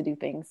kind of have to do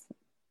things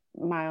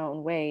my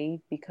own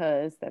way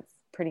because that's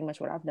pretty much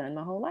what I've done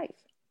my whole life.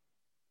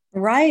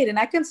 Right. And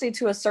I can see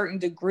to a certain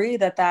degree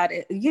that that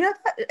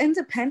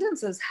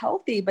independence is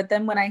healthy. But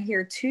then when I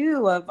hear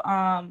too of,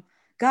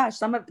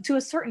 to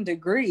a certain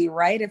degree,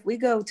 right? If we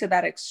go to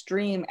that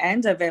extreme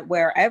end of it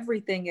where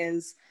everything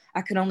is,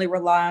 I can only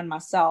rely on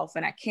myself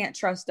and I can't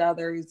trust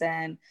others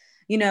and,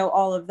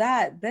 all of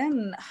that,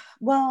 then,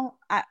 well,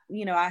 I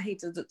hate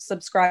to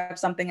subscribe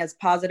something as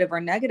positive or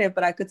negative,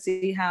 but I could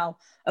see how,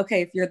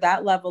 okay, if you're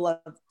that level of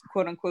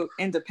quote unquote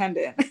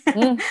independent,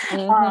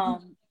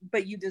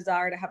 but you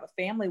desire to have a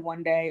family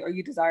one day, or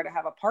you desire to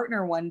have a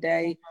partner one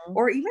day,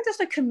 or even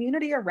just a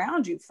community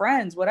around you,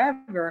 friends,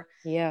 whatever.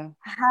 Yeah.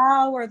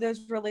 How are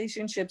those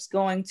relationships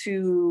going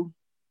to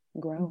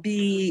grow?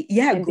 Be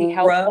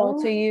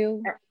helpful to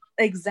you?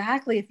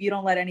 Exactly. If you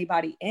don't let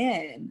anybody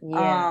in.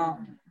 Yeah.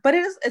 But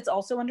it's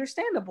also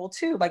understandable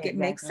too. Like it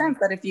makes sense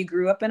that if you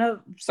grew up in a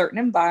certain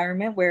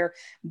environment where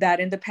that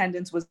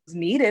independence was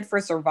needed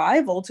for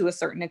survival to a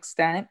certain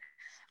extent,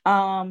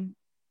 then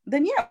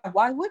yeah,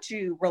 why would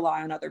you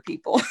rely on other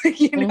people?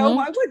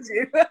 Why would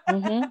you?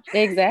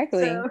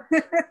 Exactly.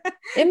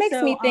 It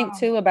makes me think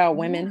too about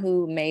women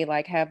who may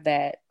like have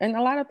that, and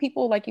a lot of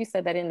people, like you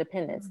said, that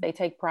independence, they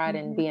take pride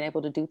in being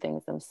able to do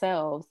things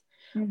themselves.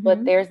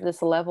 But there's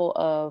this level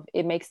of,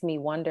 it makes me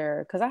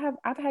wonder, because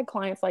I've had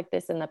clients like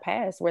this in the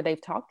past where they've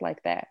talked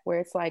like that, where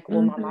it's like,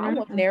 well, my mom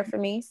wasn't there for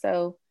me,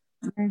 so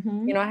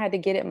I had to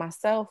get it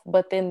myself.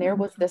 But then there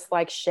was this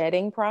like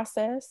shedding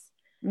process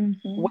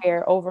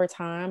where over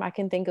time, I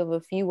can think of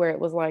a few where it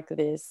was like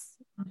this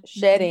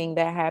shedding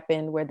that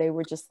happened where they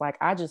were just like,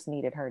 I just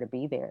needed her to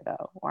be there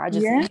though, or I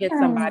just needed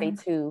somebody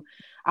to,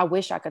 I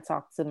wish I could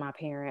talk to my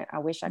parent, I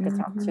wish I could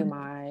talk to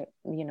my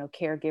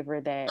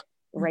caregiver that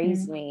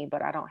raised me,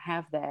 but I don't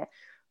have that.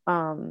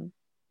 And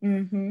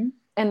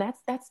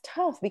that's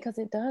tough, because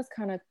it does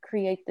kind of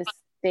create this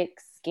thick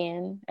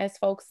skin, as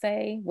folks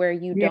say, where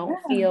you don't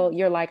feel,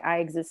 you're like, I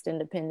exist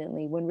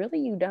independently, when really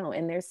you don't.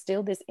 And there's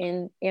still this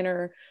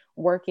inner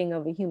working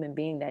of a human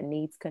being that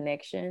needs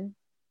connection.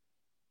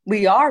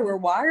 We're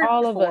wired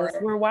all of us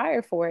we're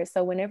wired for it.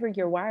 So whenever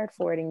you're wired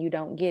for it and you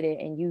don't get it,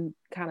 and you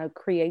kind of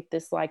create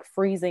this like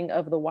freezing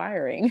of the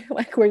wiring,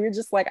 like where you're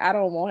just like, I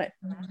don't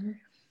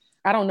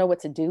know what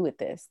to do with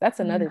this. That's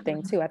another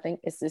thing too. I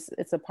think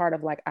it's a part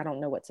of like, I don't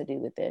know what to do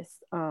with this.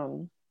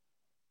 And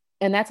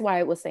that's why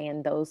it was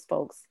saying those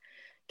folks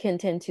can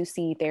tend to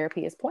see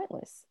therapy as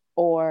pointless,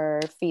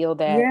 or feel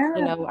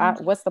that,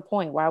 what's the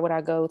point? Why would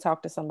I go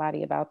talk to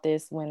somebody about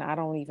this when I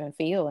don't even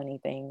feel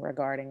anything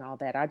regarding all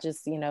that? I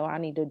just, I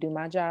need to do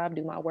my job,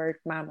 do my work,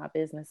 mind my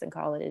business, and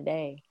call it a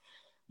day.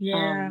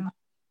 Yeah.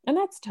 And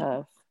that's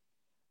tough.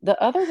 The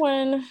other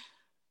one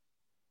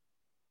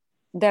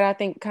that I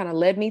think kind of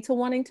led me to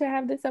wanting to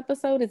have this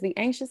episode is the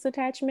anxious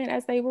attachment,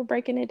 as they were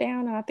breaking it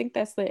down. And I think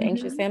that's the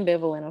anxious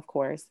ambivalent, of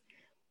course.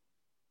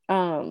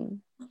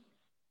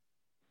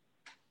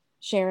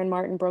 Sharon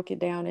Martin broke it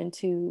down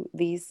into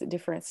these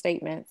different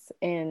statements.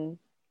 And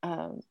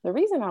the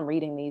reason I'm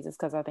reading these is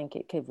because I think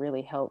it could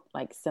really help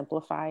like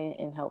simplify it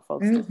and help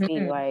folks to see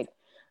like,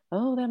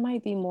 oh, that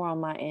might be more on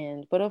my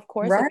end. But of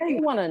course, if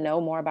you want to know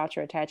more about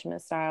your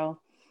attachment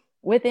style,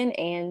 within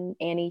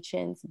Annie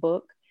Chin's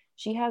book,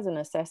 she has an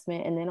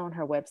assessment, and then on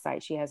her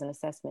website she has an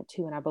assessment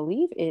too, and I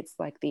believe it's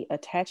like the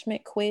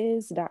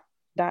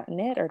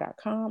attachmentquiz.net or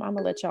 .com. I'm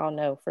gonna let y'all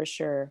know for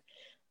sure,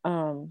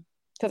 because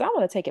I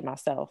want to take it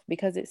myself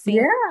because it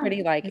seems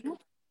pretty like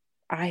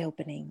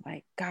eye-opening.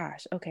 Like,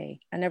 gosh,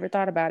 okay, I never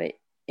thought about it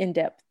in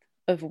depth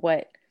of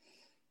what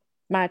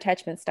my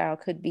attachment style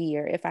could be,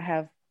 or if I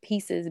have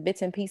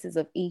bits and pieces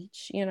of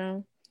each, you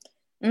know.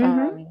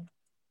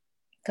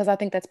 Because I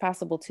think that's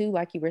possible too.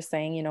 Like you were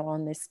saying, you know,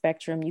 on this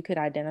spectrum, you could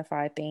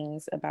identify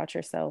things about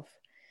yourself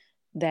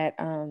that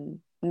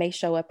may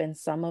show up in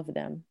some of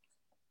them,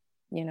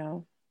 you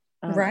know.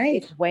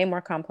 Right. It's way more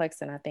complex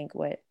than I think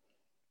what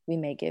we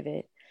may give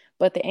it.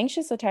 But the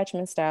anxious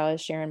attachment style,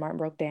 as Sharon Martin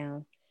broke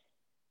down,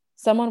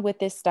 someone with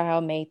this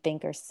style may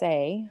think or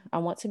say, I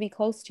want to be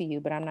close to you,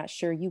 but I'm not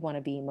sure you want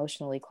to be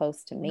emotionally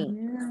close to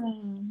me.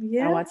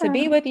 I want to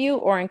be with you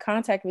or in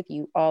contact with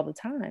you all the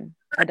time.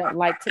 I don't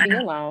like to be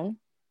alone.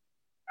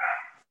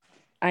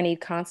 I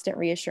need constant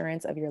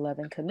reassurance of your love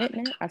and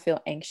commitment. I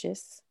feel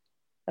anxious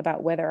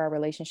about whether our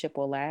relationship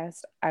will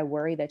last. I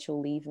worry that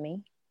you'll leave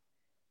me.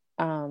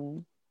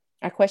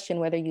 I question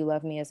whether you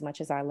love me as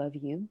much as I love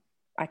you.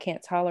 I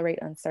can't tolerate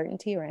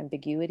uncertainty or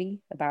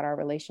ambiguity about our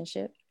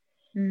relationship.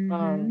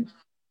 I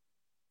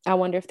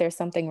wonder if there's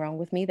something wrong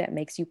with me that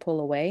makes you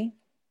pull away.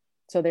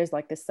 So there's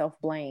like this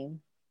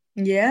self-blame.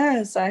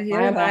 Yes, I hear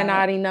Why that. am I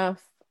not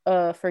enough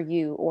for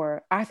you?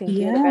 Or I think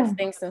you're the best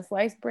thing since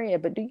sliced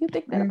bread, but do you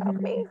think that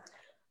about me?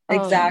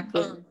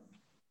 Exactly.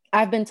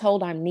 I've been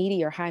told I'm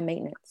needy or high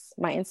maintenance.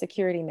 My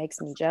insecurity makes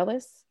me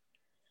jealous.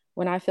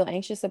 When I feel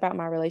anxious about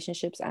my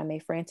relationships, I may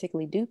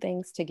frantically do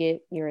things to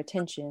get your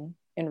attention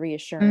and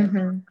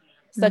reassurance,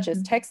 such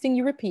as texting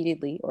you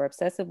repeatedly or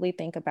obsessively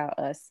think about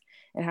us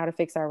and how to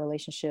fix our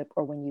relationship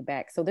or win you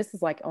back. So this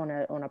is like on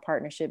a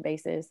partnership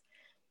basis.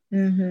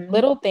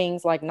 Little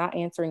things like not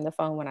answering the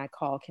phone when I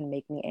call can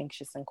make me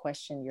anxious and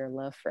question your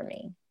love for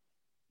me.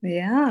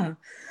 Yeah.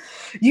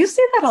 You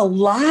see that a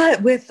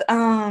lot with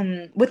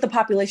the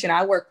population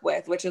I work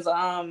with, which is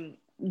young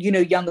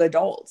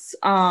adults.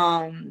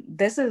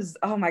 This is,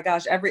 oh my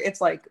gosh,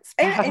 it's like,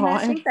 and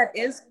I think that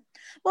is,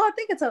 well, I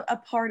think it's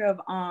a part of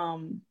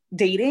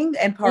dating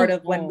and part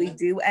of when we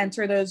do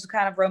enter those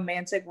kind of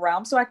romantic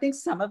realms. So I think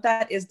some of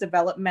that is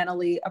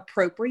developmentally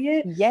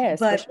appropriate. Yes,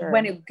 but for sure.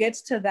 When it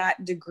gets to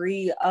that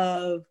degree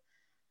of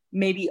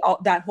maybe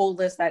that whole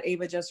list that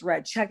Ava just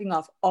read, checking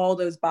off all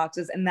those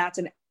boxes, and that's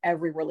in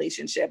every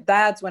relationship,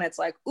 that's when it's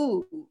like,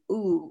 ooh,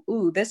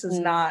 this is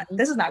not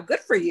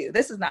good for you.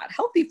 This is not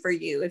healthy for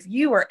you. If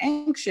you are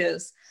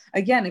anxious,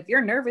 again, if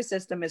your nervous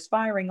system is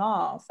firing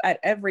off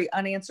at every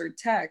unanswered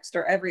text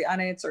or every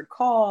unanswered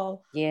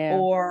call,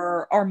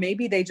 or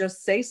maybe they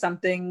just say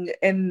something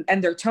and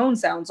their tone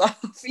sounds off,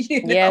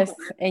 yes,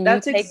 and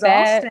that's you take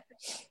exhausting.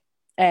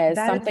 That as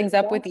something's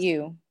up with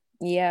you.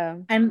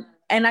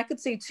 And I could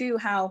say too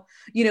how,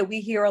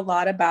 we hear a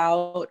lot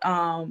about,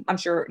 I'm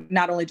sure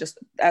not only just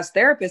as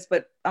therapists,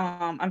 but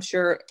I'm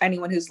sure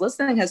anyone who's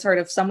listening has heard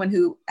of someone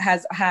who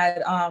has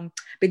had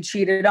been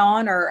cheated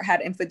on or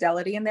had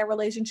infidelity in their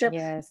relationship.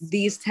 Yes.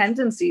 These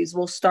tendencies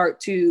will start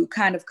to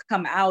kind of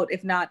come out,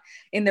 if not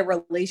in their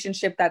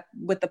relationship that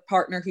with the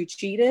partner who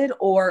cheated,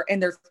 or in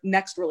their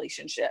next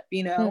relationship,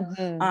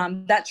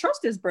 that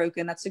trust is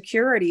broken, that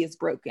security is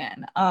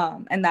broken.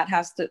 And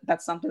that's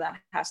something that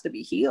has to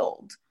be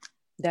healed.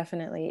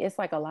 Definitely. It's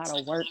like a lot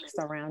of work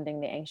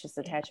surrounding the anxious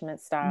attachment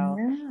style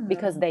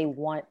because they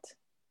want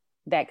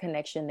that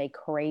connection. They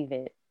crave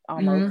it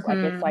almost. Like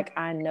it's like,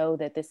 I know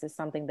that this is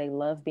something they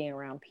love, being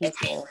around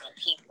people.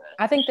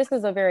 I think this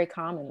is a very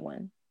common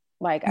one.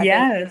 Like, I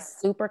think it's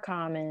super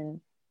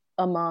common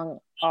among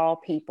all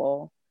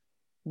people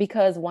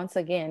because, once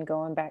again,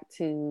 going back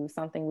to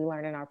something we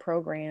learned in our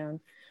program,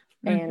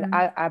 and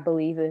I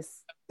believe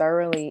this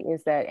thoroughly,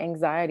 is that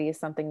anxiety is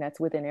something that's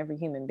within every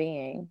human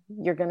being.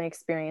 You're going to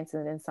experience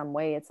it in some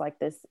way. It's like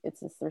this, it's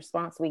this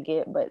response we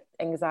get, but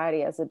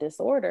anxiety as a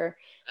disorder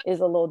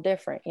is a little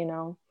different,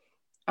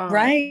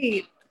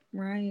 Right.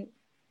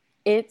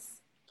 It's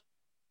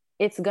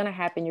going to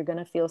happen. You're going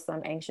to feel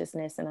some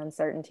anxiousness and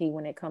uncertainty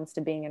when it comes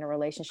to being in a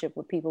relationship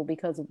with people,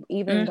 because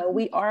even though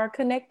we are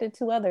connected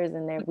to others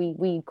and that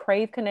we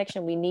crave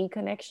connection, we need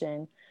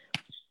connection,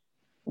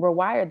 we're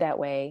wired that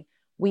way.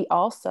 We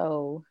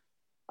also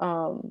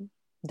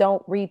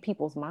don't read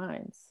people's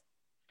minds.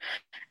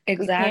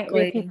 Exactly. We can't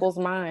read people's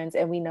minds,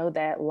 and we know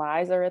that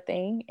lies are a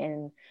thing,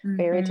 and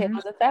fairy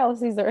tales and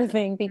fallacies are a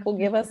thing. People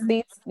give us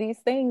these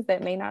things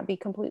that may not be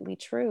completely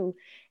true,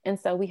 and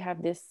so we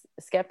have this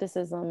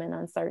skepticism and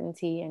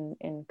uncertainty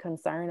and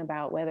concern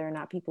about whether or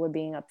not people are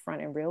being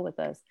upfront and real with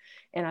us.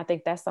 And I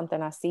think that's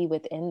something I see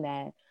within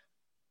that.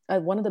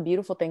 One of the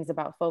beautiful things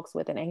about folks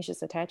with an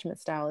anxious attachment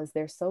style is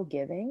they're so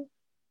giving.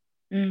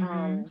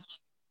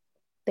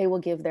 They will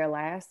give their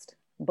last,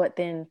 but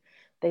then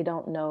they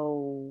don't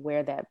know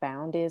where that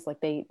bound is. Like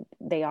they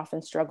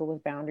often struggle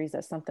with boundaries.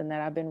 That's something that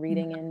I've been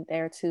reading in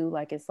there too.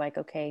 Like, it's like,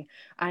 okay,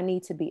 I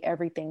need to be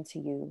everything to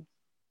you.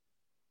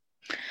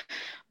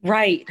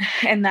 Right.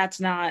 And that's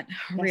not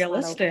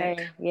realistic. Not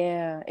okay.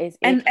 Yeah. It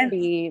can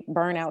be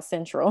burnout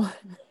central.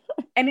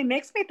 And it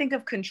makes me think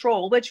of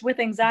control, which with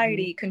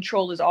anxiety,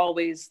 control is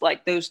always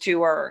like those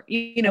two are,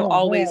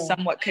 always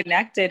somewhat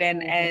connected.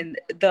 And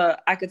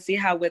I could see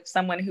how with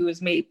someone who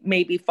is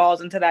maybe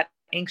falls into that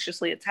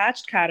anxiously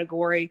attached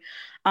category,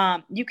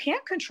 you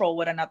can't control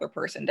what another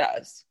person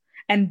does.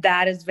 And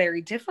that is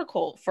very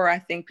difficult for, I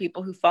think,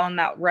 people who fall in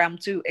that realm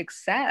to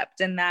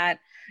accept, and that,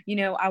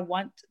 I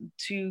want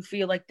to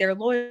feel like they're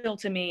loyal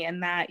to me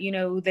and that,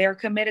 they're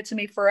committed to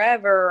me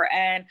forever.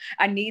 And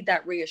I need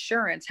that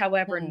reassurance.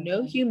 However,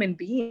 no human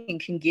being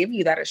can give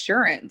you that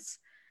assurance.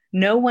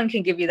 No one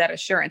can give you that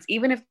assurance,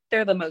 even if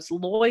they're the most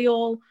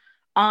loyal,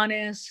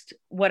 honest,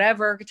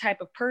 whatever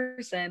type of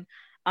person.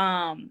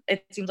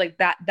 It seems like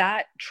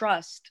that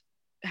trust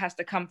has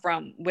to come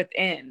from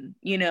within.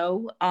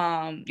 You're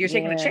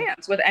taking a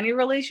chance with any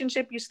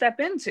relationship you step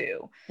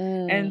into.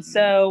 And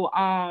so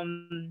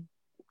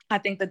I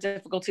think the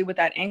difficulty with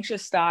that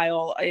anxious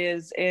style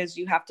is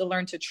you have to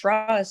learn to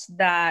trust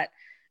that,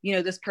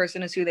 this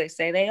person is who they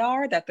say they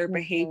are, that their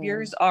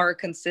behaviors are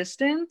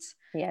consistent.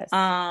 Yes.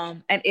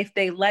 And if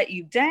they let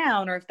you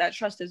down, or if that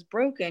trust is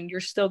broken,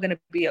 you're still going to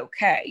be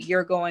okay.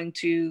 You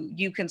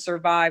can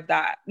survive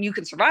that. You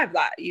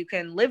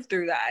can live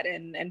through that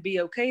and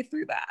be okay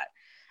through that.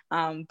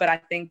 But I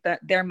think that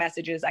their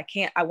message is,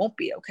 I won't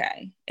be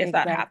okay if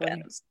that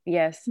happens.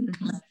 Yes.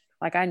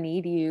 Like, I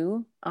need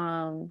you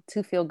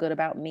to feel good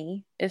about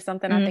me is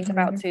something I think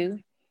about too.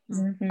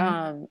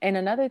 And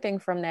another thing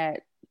from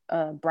that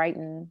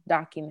Brighton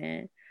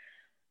document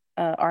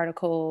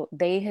article,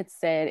 they had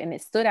said, and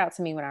it stood out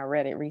to me when I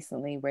read it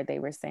recently, where they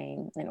were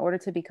saying, in order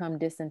to become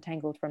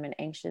disentangled from an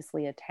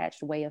anxiously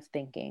attached way of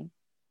thinking,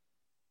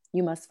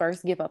 you must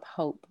first give up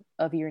hope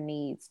of your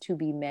needs to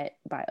be met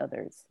by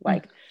others.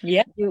 Like,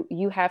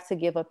 you have to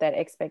give up that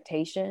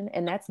expectation.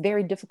 And that's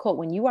very difficult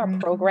when you are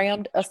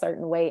programmed a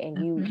certain way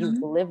and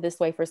you've lived this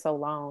way for so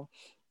long.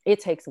 It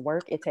takes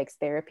work. It takes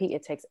therapy.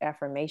 It takes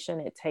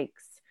affirmation. It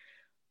takes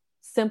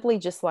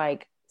simply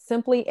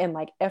and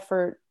like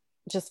effort,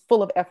 just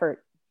full of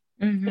effort,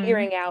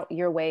 figuring out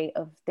your way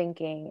of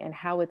thinking and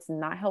how it's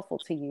not helpful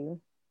to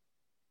you,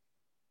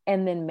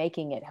 and then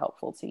making it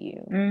helpful to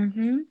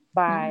you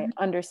by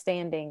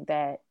understanding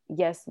that,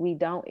 yes, we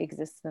don't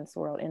exist in this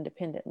world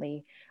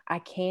independently. I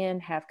can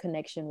have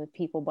connection with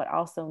people, but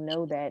also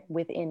know that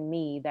within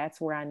me, that's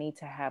where I need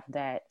to have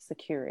that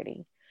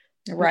security.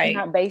 Right. You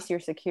cannot base your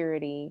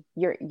security,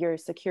 your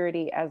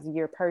security as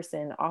your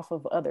person off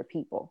of other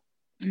people.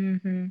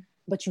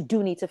 But you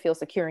do need to feel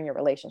secure in your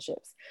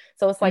relationships.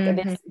 So it's like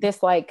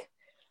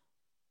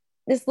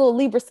this little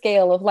Libra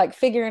scale of like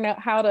figuring out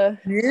how to,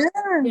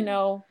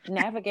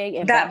 navigate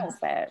and balance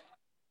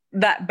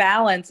that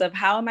balance of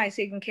how am I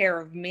taking care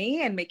of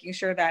me and making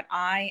sure that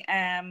I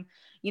am,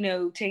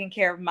 taking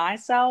care of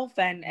myself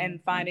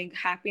and finding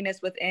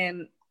happiness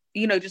within,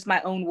 just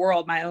my own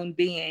world, my own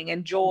being,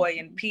 and joy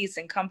and peace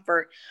and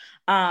comfort.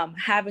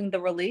 Having the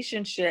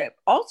relationship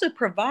also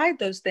provide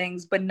those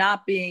things, but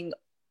not being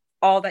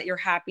all that your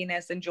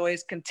happiness and joy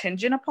is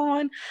contingent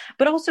upon,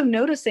 but also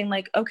noticing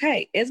like,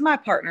 okay, is my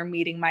partner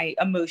meeting my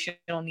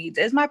emotional needs?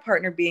 Is my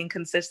partner being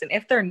consistent?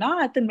 If they're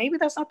not, then maybe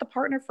that's not the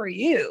partner for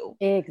you.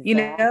 Exactly.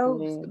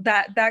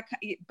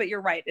 But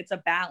you're right. It's a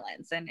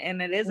balance and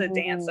it is a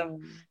dance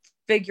of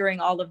figuring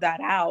all of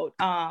that out.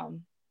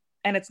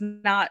 And it's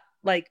not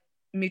like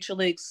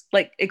mutually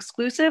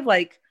exclusive.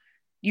 Like,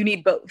 you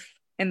need both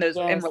in those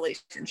in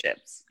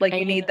relationships. Like,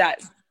 you need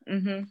that.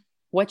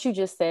 What you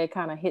just said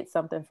kind of hit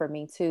something for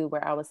me too,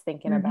 where I was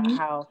thinking about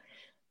how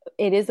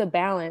it is a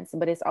balance,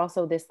 but it's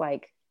also this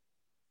like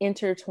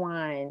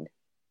intertwined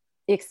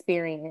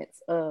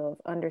experience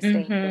of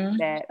understanding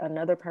that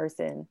another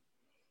person,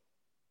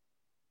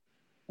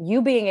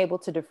 you being able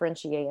to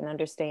differentiate and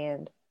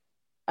understand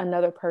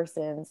another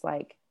person's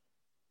like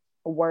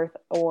worth,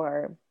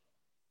 or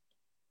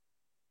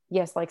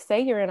yes, like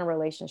say you're in a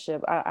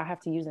relationship. I have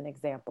to use an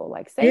example.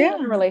 Like say you're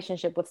in a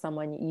relationship with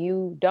someone,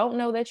 you don't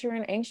know that you're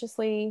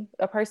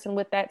a person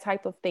with that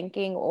type of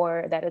thinking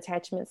or that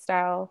attachment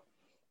style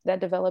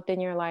that developed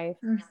in your life.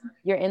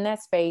 You're in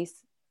that space.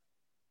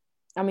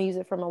 I'm gonna use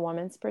it from a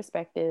woman's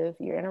perspective.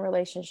 You're in a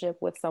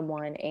relationship with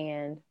someone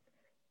and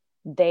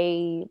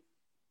they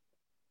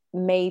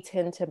may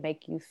tend to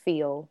make you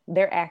feel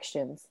their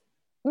actions,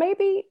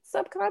 maybe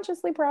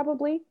subconsciously,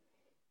 probably,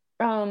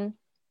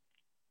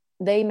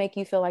 they make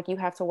you feel like you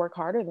have to work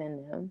harder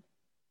than them,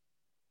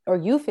 or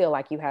you feel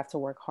like you have to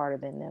work harder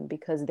than them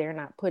because they're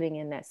not putting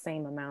in that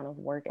same amount of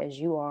work as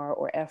you are,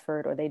 or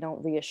effort, or they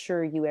don't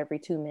reassure you every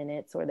 2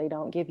 minutes, or they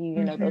don't give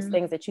you, those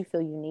things that you feel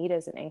you need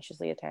as an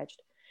anxiously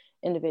attached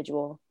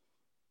individual.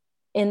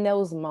 In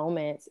those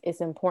moments,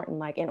 it's important,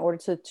 like in order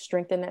to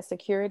strengthen that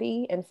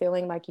security and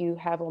feeling like you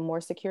have a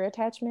more secure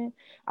attachment,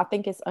 I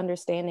think it's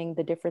understanding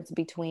the difference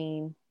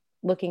between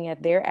looking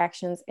at their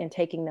actions and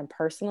taking them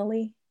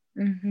personally.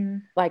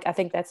 Like, I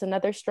think that's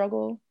another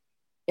struggle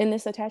in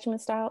this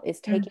attachment style, is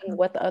taking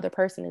what the other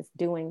person is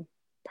doing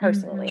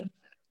personally.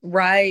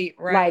 Right.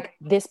 Like,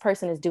 this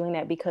person is doing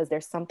that because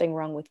there's something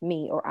wrong with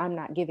me, or I'm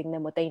not giving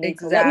them what they need.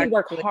 So let me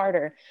work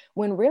harder.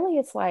 When really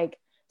it's like,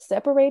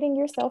 separating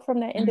yourself from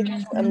that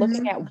individual and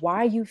looking Mm-hmm. at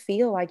why you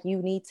feel like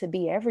you need to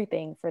be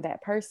everything for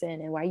that person,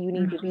 and why you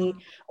need to be,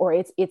 or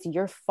it's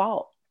your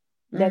fault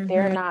that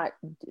they're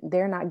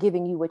not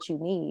giving you what you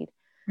need.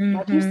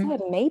 Like you Mm-hmm. said,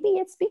 maybe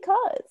it's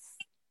because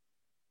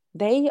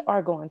they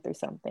are going through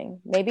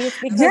something. Maybe it's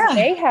because Yeah.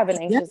 they have an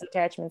Yeah. anxious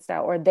attachment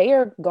style, or they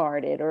are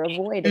guarded or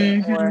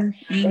avoidant, or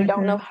Mm-hmm. they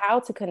don't know Mm-hmm. how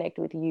to connect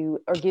with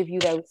you or give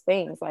you those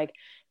things. Like,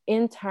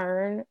 in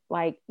turn,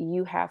 like,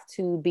 you have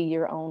to be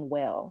your own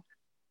well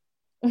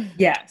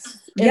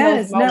Yes. in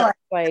those Yes. No. moments.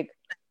 Like,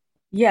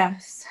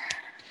 Yes.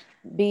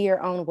 be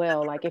your own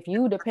well. Like, if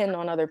you depend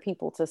on other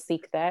people to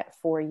seek that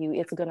for you,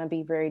 it's going to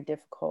be very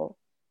difficult.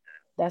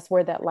 That's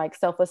where that, like,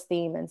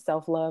 self-esteem and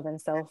self-love and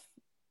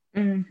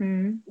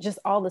Mm-hmm. just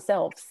all the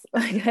selves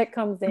like that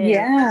comes in.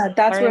 Yeah,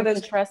 that's where Learning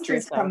those to trust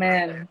boundaries come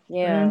yourself. in.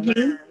 Yeah.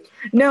 Hmm.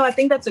 No, I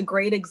think that's a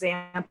great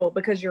example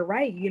because you're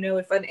right. You know,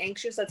 if an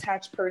anxious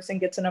attached person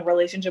gets in a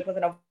relationship with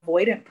an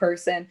avoidant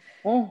person,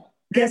 Mm.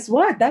 guess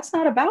what? That's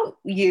not about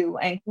you.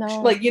 And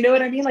No. like, you know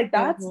what I mean? Like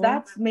Mm-hmm.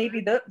 that's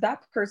maybe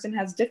that person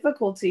has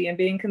difficulty in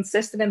being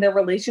consistent in their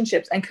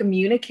relationships and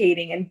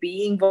communicating and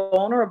being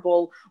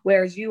vulnerable.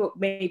 Whereas you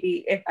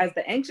maybe, if as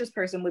the anxious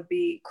person, would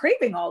be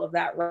craving all of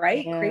that,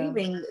 right? Yeah.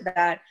 Craving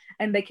that,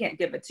 and they can't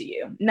give it to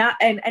you. Not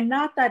and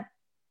not that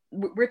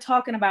we're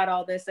talking about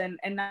all this, and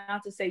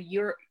not to say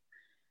you're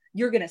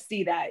going to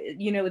see that.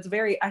 You know, it's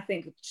very, I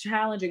think,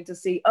 challenging to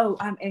see, oh,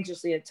 I'm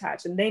anxiously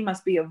attached and they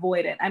must be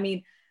avoidant. I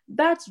mean,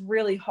 that's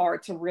really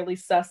hard to really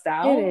suss It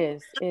out.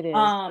 is. It is.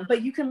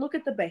 But you can look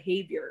at the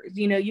behaviors.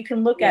 You know, you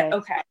can look at, Yes.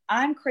 okay,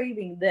 I'm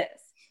craving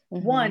this.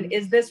 One, Mm-hmm.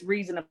 is this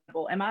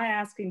reasonable? Am I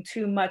asking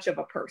too much of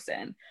a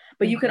person?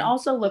 But you can Mm-hmm.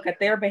 also look at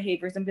their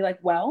behaviors and be like,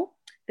 well,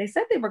 they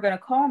said they were going to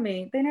call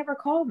me, they never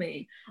called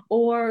me.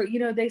 Or, you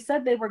know, they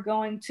said they were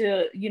going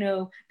to, you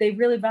know, they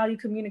really value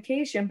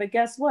communication, but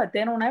guess what,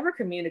 they don't ever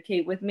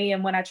communicate with me,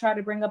 and when I try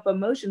to bring up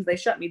emotions, they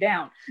shut me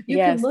down. You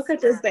can Yes. look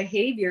at those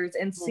behaviors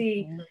and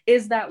see, Mm-hmm.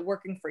 is that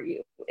working for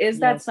you? Is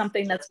that Yes.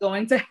 something that's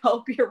going to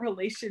help your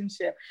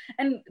relationship?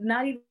 And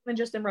not even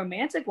just in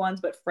romantic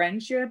ones, but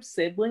friendships,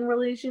 sibling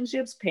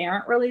relationships,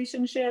 parent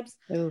relationships,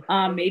 Oof.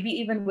 maybe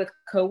even with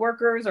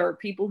coworkers or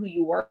people who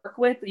you work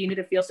with. You need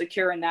to feel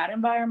secure in that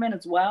environment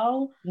as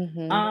well.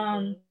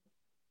 Mm-hmm.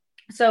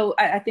 So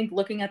I think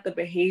looking at the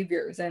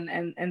behaviors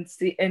and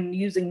see and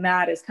using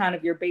that as kind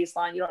of your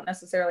baseline. You don't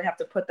necessarily have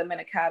to put them in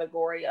a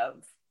category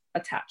of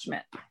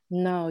attachment.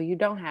 No, you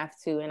don't have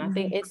to. And I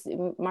think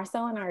Mm-hmm. it's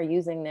Marcel and I are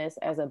using this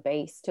as a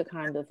base to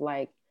kind of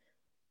like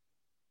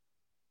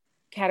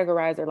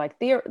categorize, or like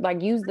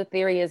like use the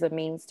theory as a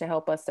means to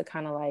help us to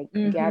kind of like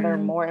gather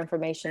Mm-hmm. more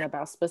information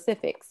about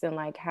specifics and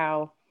like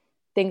how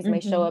things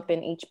may show Mm-hmm. up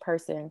in each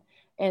person.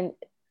 And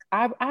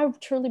I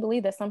truly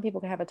believe that some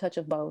people can have a touch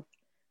of both,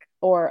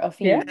 or a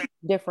Yeah. few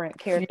different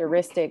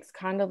characteristics,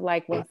 kind of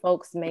like when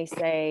folks may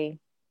say,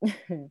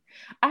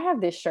 I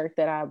have this shirt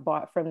that I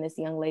bought from this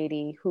young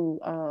lady who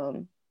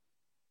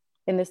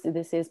and this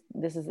is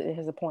it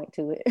has a point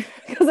to it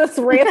because it's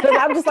random.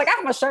 I'm just like,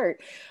 I have a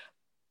shirt.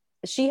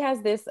 She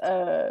has this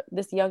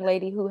young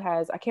lady who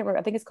has, I can't remember,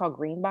 I think it's called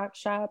Green Box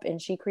Shop,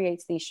 and she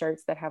creates these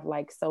shirts that have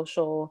like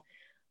social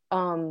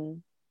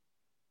um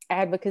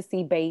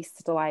advocacy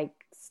based like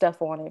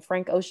stuff on it.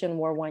 Frank Ocean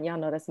wore one. Y'all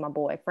know that's my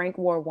boy. Frank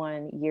wore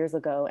one years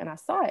ago, and I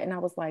saw it and I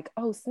was like,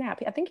 oh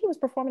snap. I think he was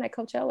performing at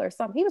Coachella or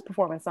something. He was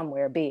performing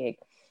somewhere big.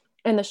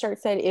 And the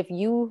shirt said, if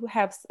you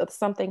have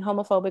something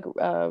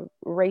homophobic,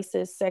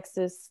 racist,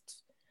 sexist,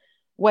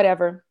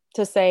 whatever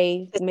to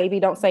say,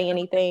 maybe don't say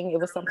anything. It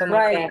was something like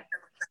Right. that.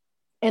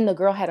 And the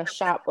girl had a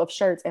shop of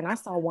shirts, and I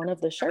saw one of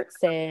the shirts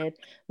said,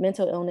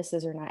 mental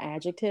illnesses are not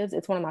adjectives.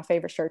 It's one of my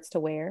favorite shirts to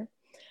wear.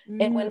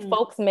 And when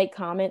folks make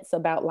comments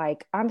about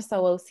like, I'm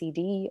so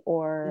OCD,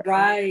 or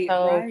Right.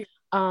 so Right.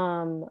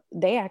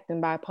 they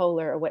acting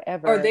bipolar or Or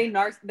whatever,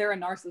 they're a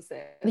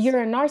narcissist.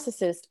 you're a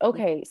narcissist.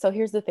 Okay, so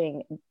here's the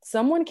thing.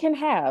 Someone can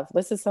have,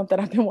 this is something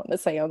I've been wanting to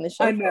say on this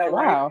I show for know, a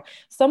right? while.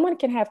 Someone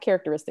can have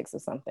characteristics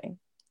of something,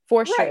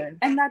 for Right. sure.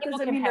 And that People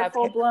doesn't can mean they're have,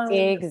 full blown.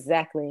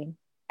 exactly.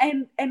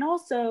 And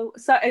also,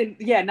 so, and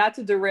yeah, not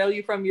to derail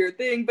you from your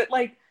thing, but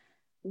like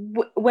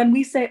when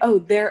we say, oh,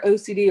 they're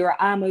OCD, or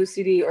I'm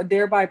OCD, or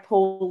they're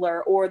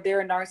bipolar, or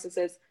they're a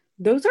narcissist,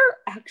 those are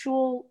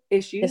actual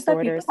issues that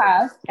people Disorders.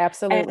 have.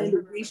 Absolutely.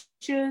 And we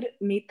should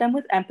meet them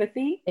with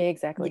empathy.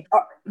 Exactly.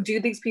 Do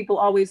these people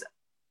always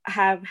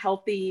have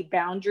healthy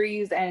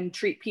boundaries and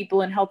treat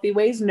people in healthy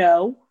ways?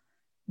 No.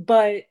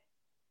 But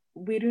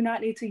we do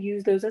not need to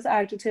use those as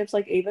adjectives,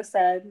 like Ava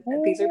said.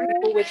 These are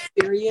people with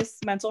serious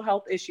mental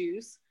health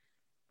issues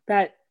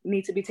that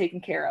need to be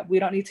taken care of. We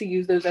don't need to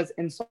use those as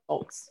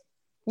insults.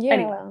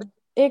 Anyway.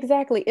 Yeah,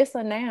 exactly. It's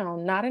a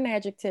noun, not an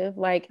adjective.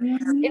 Like,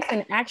 Mm-hmm. it's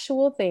an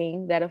actual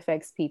thing that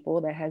affects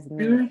people, that has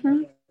meaning.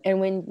 Mm-hmm. And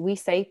when we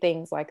say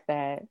things like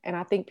that, and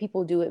I think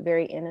people do it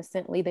very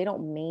innocently, they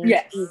don't mean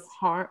Yes. to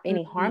harm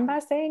any Mm-hmm. harm by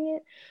saying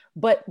it,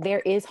 but there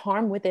is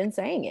harm within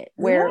saying it.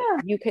 Where Yeah.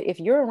 you could, if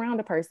you're around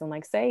a person,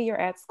 like say you're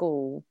at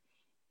school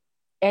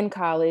and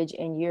college,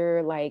 and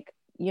you're like,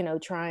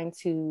 trying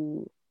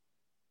to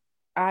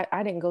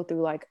I didn't go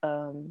through like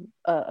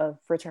a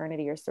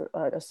fraternity or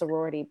a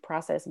sorority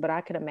process, but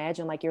I could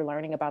imagine like you're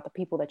learning about the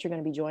people that you're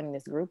going to be joining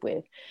this group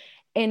with.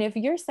 And if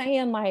you're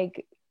saying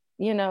like,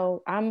 you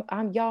know, I'm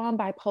y'all, I'm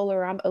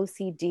bipolar, I'm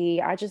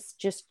OCD, I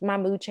just my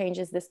mood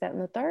changes, this, that,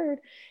 and the third.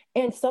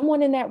 And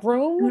someone in that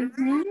room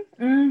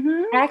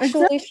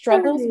actually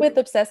struggles Exactly. with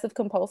obsessive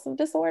compulsive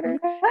disorder,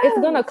 it's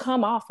going to Yes.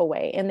 come off a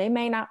way, and they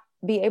may not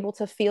be able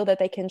to feel that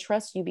they can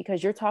trust you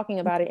because you're talking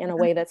about it in a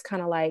way that's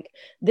kind of like,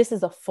 this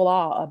is a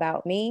flaw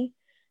about me,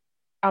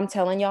 I'm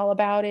telling y'all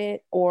about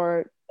it,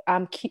 or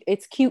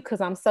it's cute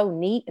because I'm so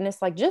neat. And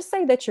it's like, just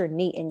say that you're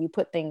neat and you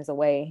put things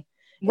away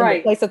in the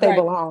Right, place that they right.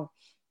 belong.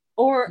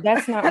 Or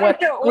That's not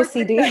what or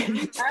say OCD that you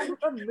is. have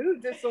a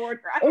mood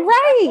disorder. I don't know.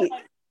 Right.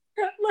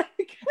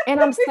 Like And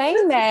I'm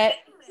saying that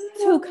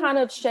to kind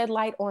of shed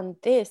light on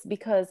this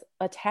because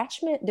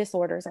attachment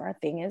disorders are a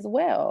thing as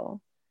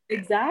well.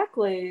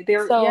 exactly.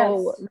 There,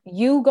 So yes.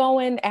 you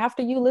going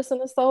after you listen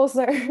to Soul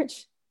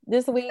Search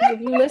this week, if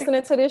you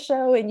listening to this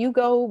show and you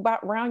go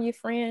around your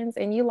friends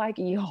and you like,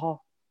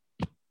 y'all,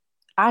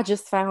 I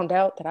just found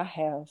out that I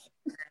have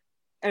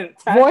And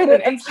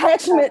voided attachment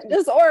attachment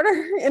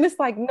disorder. And it's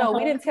like, no,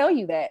 we uh-huh. didn't tell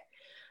you that.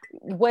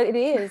 What it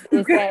is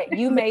that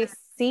you may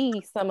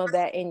see some of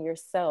that in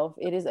yourself.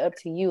 It is up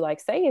to you.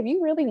 Like, say, if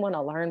you really want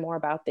to learn more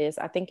about this,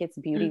 I think it's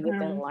beauty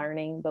within Mm-hmm.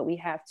 learning, but we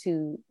have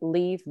to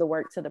leave the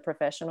work to the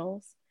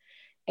professionals.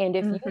 And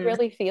if you Mm-hmm.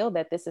 really feel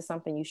that this is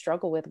something you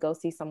struggle with, go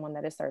see someone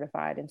that is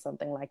certified in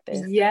something like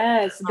this.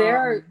 Yes, there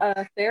are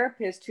Um,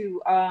 therapists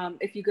who,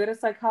 if you go to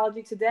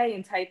Psychology Today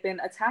and type in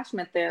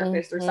attachment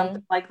therapist or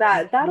something mhm, like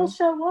that, that'll mhm,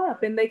 show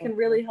up and they can mhm.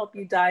 really help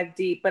you dive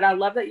deep. But I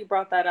love that you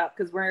brought that up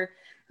because we're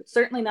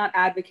certainly not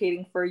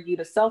advocating for you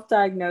to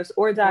self-diagnose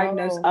or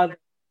diagnose No,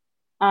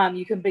 others.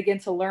 You can begin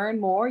to learn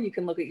more. You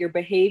can look at your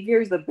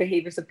behaviors, the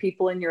behaviors of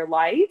people in your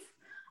life.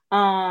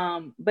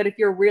 But if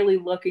you're really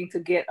looking to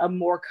get a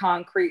more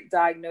concrete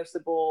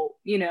diagnosable,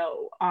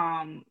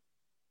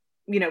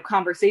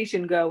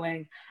 conversation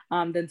going,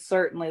 then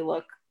certainly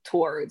look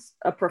towards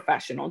a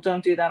professional.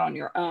 Don't do that on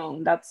your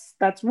own. That's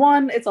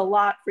one, it's a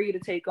lot for you to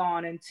take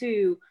on, and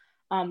two,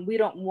 we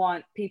don't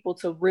want people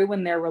to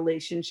ruin their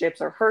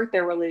relationships or hurt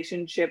their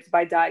relationships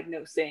by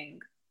diagnosing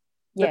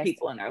the yes,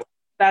 people in their life.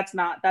 That's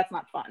not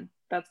fun.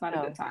 That's not a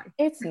good no, time.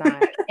 it's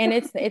not. And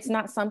it's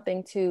not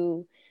something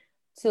to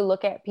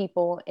look at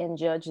people and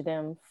judge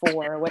them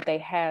for what they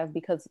have,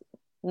 because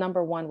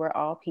number one, we're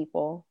all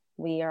people,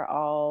 we are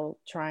all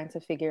trying to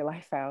figure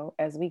life out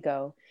as we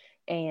go.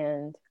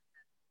 And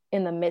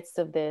in the midst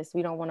of this,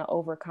 we don't want to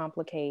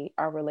overcomplicate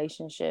our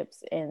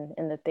relationships and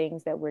the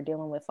things that we're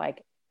dealing with.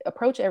 Like,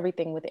 approach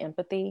everything with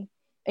empathy.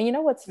 And you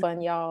know what's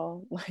fun,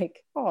 y'all?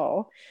 Like,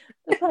 oh,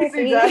 the See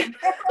puppy. that?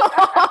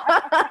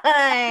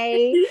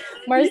 Hi,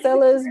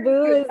 Marcella's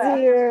boo is Yeah.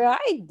 here.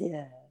 I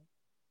did.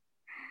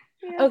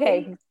 Yeah,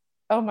 Okay. thanks.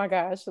 Oh my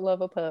gosh,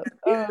 love a pup.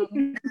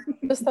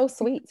 Just so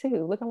sweet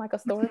too, looking like a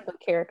storybook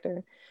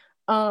character.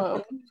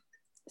 Um,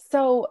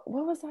 so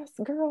what was that,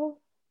 girl?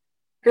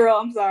 Girl,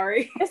 I'm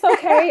sorry. It's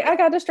okay. I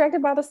got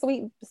distracted by the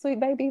sweet, sweet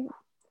baby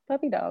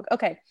puppy dog.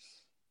 Okay.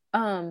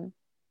 Um,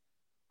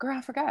 girl,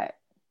 I forgot.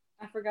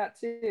 I forgot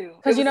too. It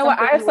Because you was know what?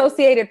 something I you were.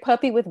 associated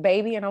puppy with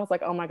baby, and I was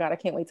like, oh my God, I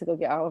can't wait to go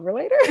get Oliver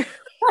later.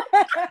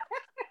 I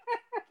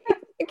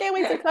can't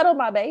wait to cuddle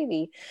my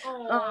baby.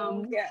 Oh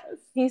Um, yes.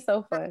 he's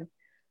so fun.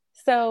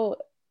 So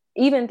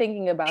even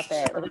thinking about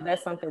that,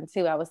 that's something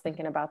too. I was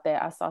thinking about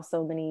that. I saw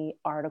so many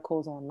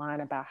articles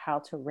online about how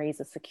to raise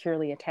a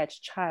securely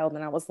attached child,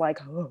 and I was like,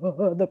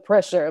 oh, the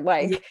pressure.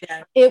 Like,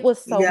 Yeah. it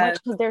was so much, Yes.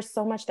 because there's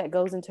so much that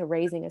goes into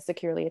raising a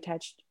securely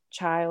attached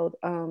child.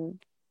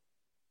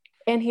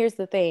 And here's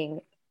the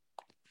thing,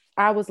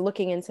 I was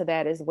looking into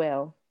that as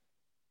well.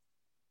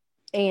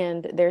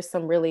 And there's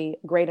some really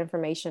great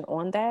information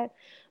on that.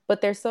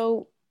 But there's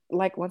so,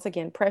 like, once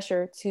again,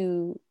 pressure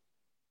to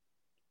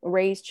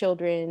raise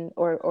children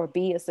or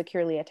be a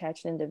securely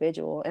attached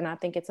individual. And I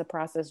think it's a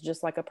process,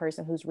 just like a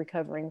person who's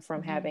recovering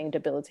from Mhm. having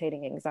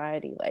debilitating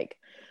anxiety. Like,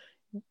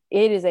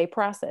 it is a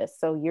process.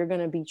 So you're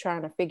going to be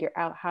trying to figure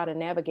out how to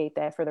navigate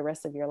that for the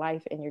rest of your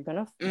life. And there's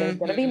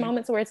going to be Mhm.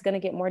 moments where it's going to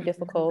get more Mhm.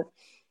 difficult.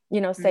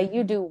 You know, say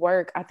you Mhm. do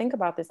work. I think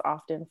about this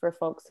often for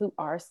folks who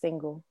are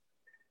single,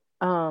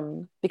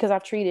 because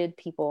I've treated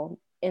people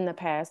in the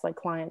past, like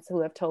clients who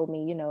have told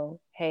me, you know,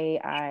 hey,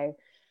 I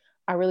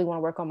really want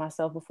to work on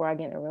myself before I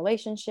get in a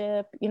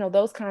relationship, you know,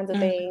 those kinds of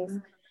things.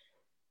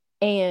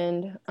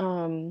 Mhm.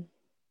 And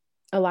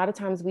a lot of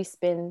times we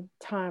spend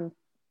time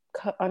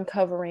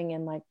uncovering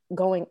and like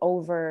going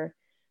over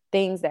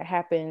things that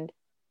happened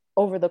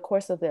over the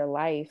course of their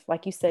life.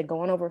 Like you said,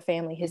 going over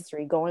family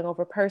history, going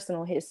over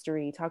personal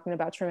history, talking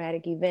about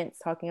traumatic events,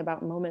 talking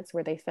about moments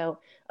where they felt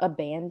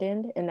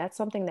abandoned. And that's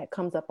something that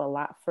comes up a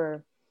lot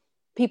for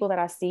people that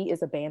I see,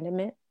 is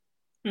abandonment.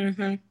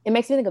 Mhm. It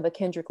makes me think of a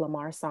Kendrick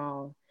Lamar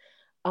song.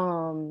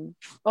 um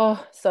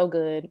oh, so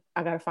good,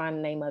 I gotta find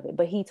the name of it,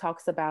 but he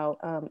talks about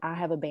I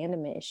have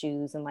abandonment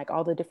issues, and like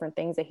all the different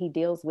things that he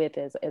deals with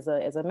as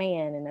a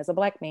man and as a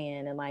black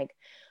man, and like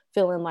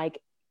feeling like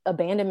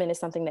abandonment is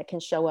something that can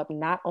show up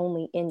not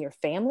only in your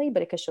family,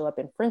 but it could show up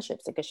in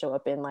friendships. It could show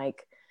up in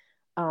like,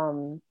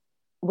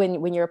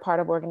 when you're a part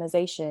of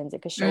organizations.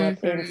 It could show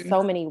up in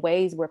so many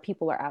ways where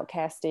people are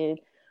outcasted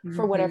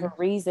for whatever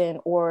reason,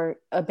 or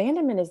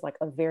abandonment is like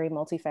a very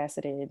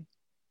multifaceted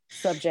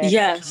subject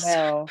as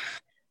well.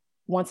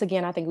 Once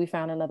again, I think we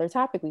found another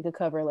topic we could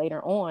cover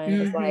later on.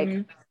 It's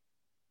like,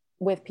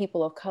 with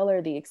people of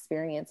color, the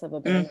experience of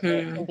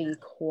abandonment can be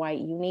quite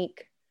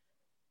unique,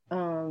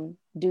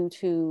 due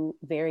to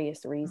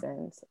various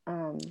reasons.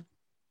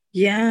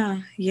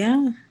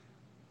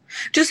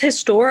 Just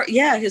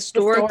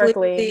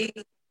historically,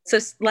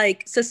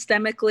 like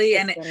systemically,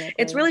 and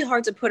it's really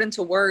hard to put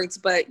into words,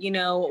 but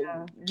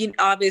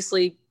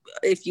obviously,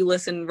 if you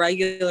listen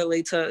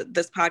regularly to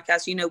this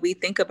podcast, we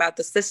think about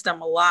the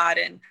system a lot,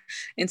 and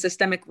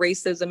systemic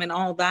racism and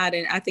all that.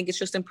 And I think it's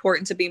just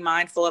important to be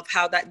mindful of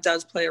how that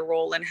does play a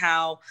role in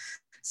how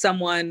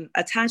someone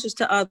attaches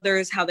to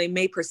others, how they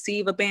may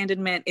perceive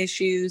abandonment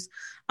issues.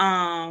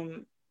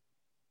 I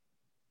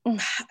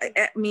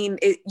think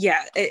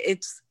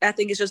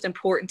it's just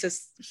important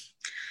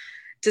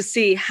to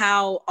see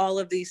how all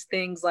of these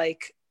things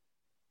like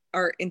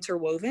are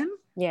interwoven.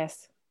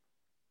 Yes.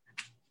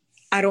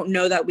 I don't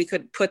know that we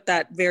could put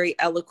that very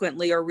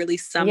eloquently or really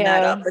sum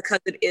that up,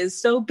 because it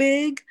is so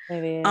big.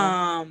 It is.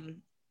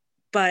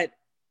 But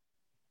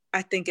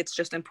I think it's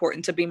just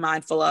important to be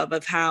mindful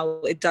of how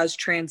it does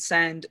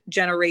transcend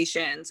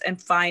generations and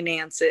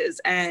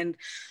finances and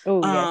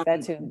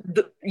that too.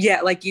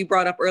 Like you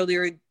brought up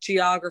earlier,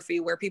 geography,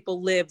 where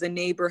people live, the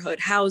neighborhood,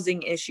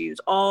 housing issues,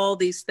 all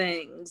these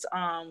things.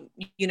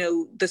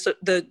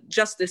 The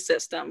justice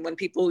system, when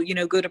people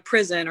go to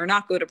prison or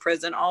not go to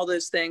prison, all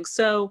those things.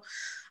 So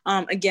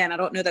again, I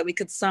don't know that we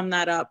could sum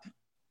that up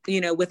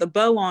with a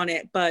bow on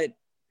it, but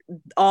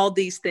all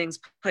these things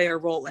play a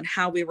role in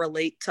how we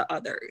relate to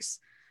others.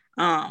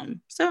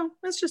 So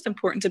it's just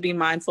important to be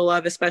mindful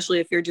of, especially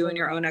if you're doing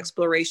your own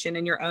exploration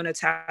and your own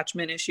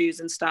attachment issues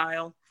and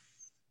style.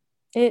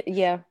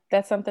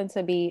 That's something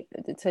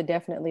to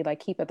definitely like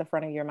keep at the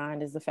front of your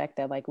mind, is the fact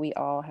that like we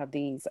all have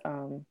these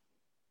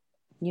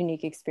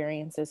unique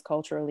experiences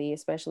culturally,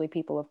 especially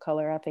people of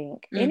color. I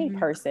think any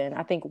person,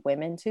 I think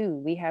women too,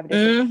 we have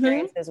different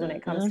experiences when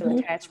it comes to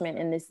attachment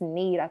and this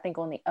need. I think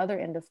on the other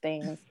end of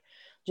things,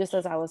 just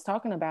as I was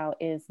talking about,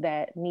 is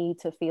that need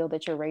to feel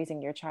that you're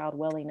raising your child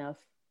well enough.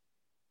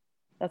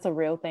 That's a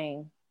real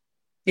thing.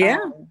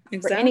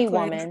 Exactly. For any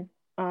woman,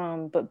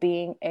 but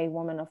being a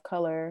woman of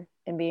color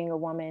and being a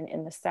woman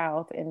in the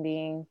South and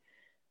being,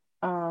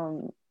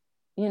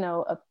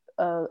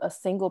 a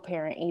single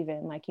parent,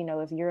 even like,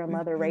 if you're a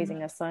mother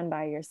raising a son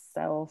by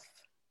yourself,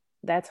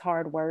 that's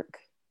hard work.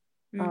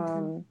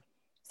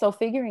 So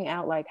figuring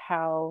out like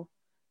how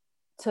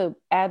to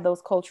add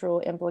those cultural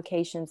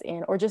implications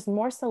in, or just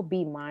more so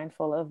be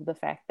mindful of the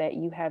fact that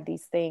you have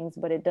these things,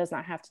 but it does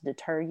not have to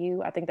deter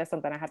you. I think that's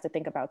something I have to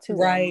think about too.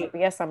 Right.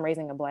 Yes, I'm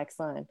raising a Black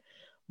son,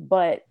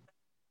 but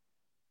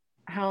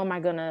how am I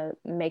going to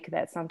make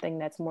that something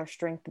that's more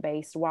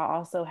strength-based while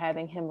also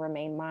having him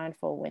remain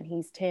mindful when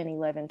he's 10,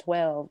 11,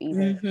 12,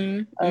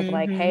 even of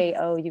like, hey,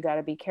 you got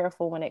to be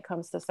careful when it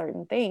comes to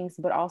certain things,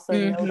 but also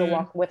know to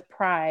walk with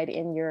pride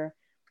in your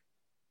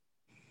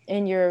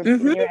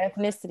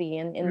ethnicity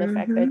and in the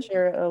fact that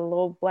you're a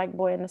little Black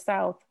boy in the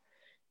South,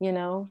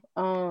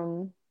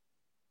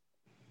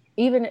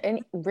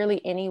 even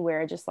really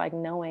anywhere, just like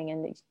knowing,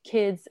 and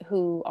kids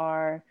who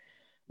are,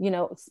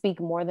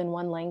 speak more than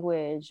one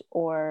language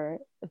or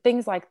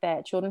things like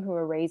that, children who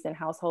are raised in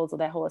households with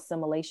that whole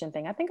assimilation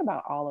thing. I think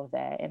about all of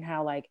that and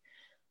how like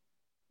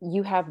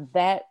you have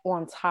that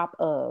on top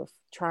of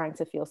trying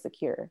to feel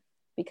secure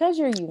because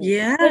you're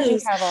unique, because you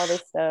have all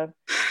this stuff.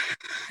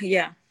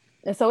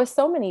 And so it's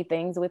so many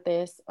things with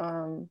this.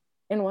 And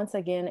once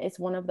again, it's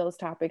one of those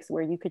topics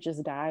where you could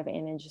just dive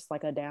in and just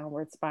like a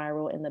downward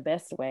spiral in the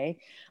best way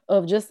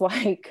of just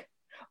like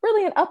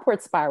really an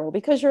upward spiral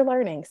because you're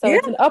learning. So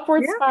it's an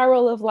upward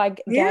spiral of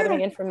like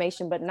gathering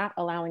information, but not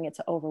allowing it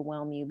to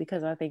overwhelm you,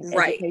 because I think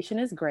education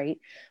is great.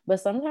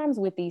 But sometimes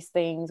with these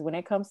things, when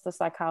it comes to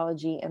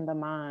psychology and the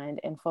mind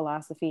and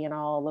philosophy and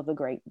all of the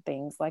great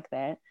things like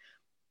that,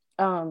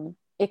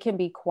 it can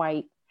be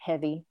quite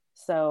heavy.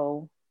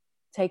 So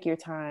take your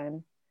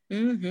time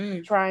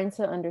trying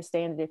to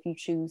understand it if you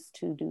choose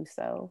to do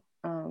so.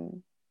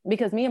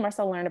 Because me and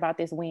Marcel learned about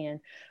this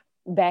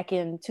back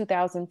in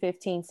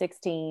 2015,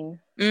 16,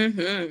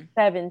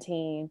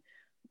 17,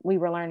 we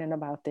were learning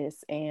about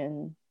this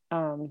and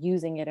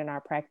using it in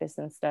our practice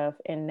and stuff.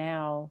 And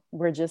now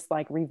we're just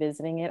like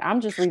revisiting it. I'm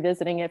just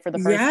revisiting it for the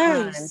first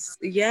time.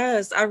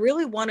 Yes. I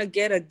really want to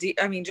get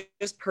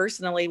just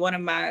personally, one of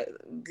my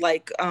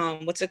like,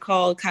 what's it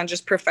called? Kind of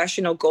just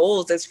professional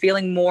goals is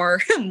feeling more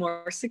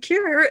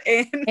secure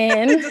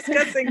and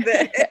discussing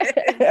this.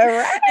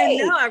 Right. And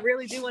no, I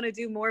really do want to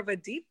do more of a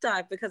deep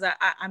dive because I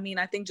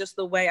think just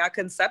the way I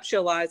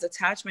conceptualize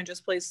attachment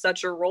just plays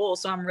such a role.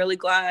 So I'm really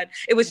glad.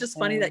 It was just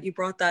funny that you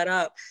brought that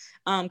up.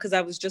 because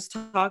I was just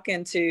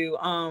talking to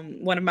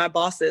one of my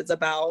bosses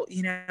about,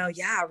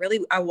 yeah, really,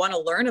 I want to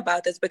learn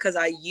about this because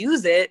I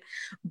use it,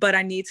 but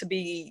I need to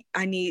be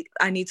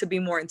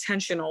more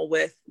intentional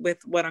with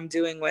what I'm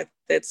doing with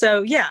it.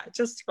 So yeah,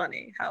 just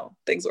funny how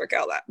things work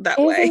out that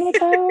way. Isn't it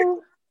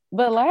though?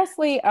 But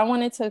lastly, I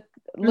wanted to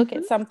look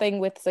at something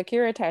with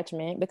secure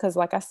attachment because,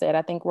 like I said,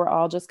 I think we're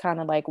all just kind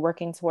of like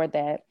working toward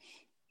that.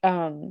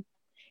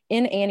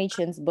 In Annie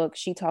Chen's book,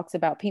 she talks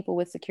about people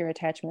with secure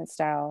attachment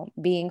style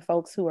being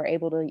folks who are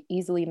able to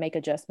easily make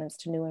adjustments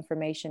to new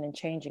information and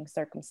changing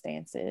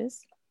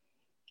circumstances.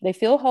 They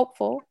feel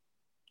hopeful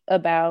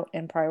about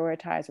and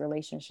prioritize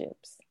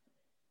relationships.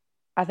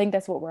 I think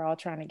that's what we're all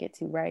trying to get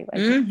to, right?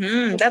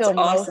 Like, that's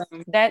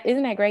awesome. That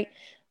isn't that great?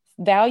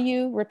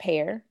 Value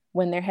repair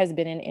when there has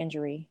been an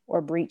injury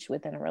or breach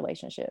within a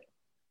relationship.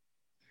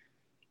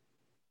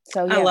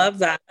 So yeah, I love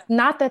that.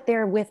 Not that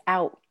they're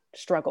without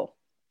struggle.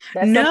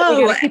 That's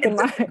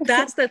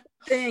the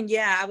thing.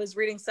 Yeah, I was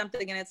reading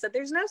something and it said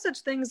there's no such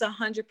thing as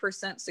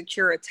 100%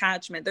 secure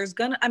attachment. Because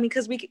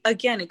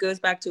it goes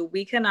back to,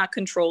 we cannot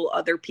control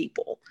other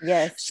people.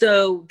 Yes.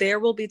 So there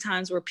will be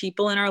times where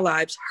people in our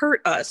lives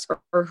hurt us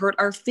or hurt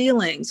our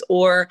feelings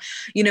or,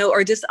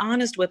 are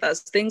dishonest with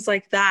us, things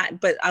like that.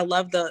 But I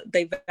love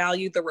they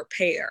value the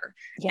repair.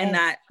 Yes. And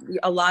that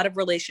a lot of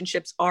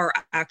relationships are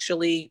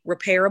actually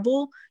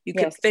repairable. You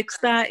can fix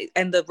that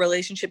and the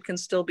relationship can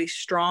still be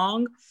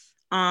strong.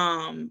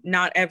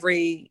 Not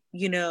every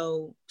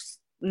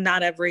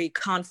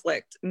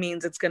conflict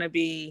means it's going to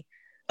be,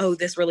 oh,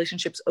 this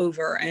relationship's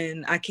over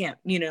and I can't,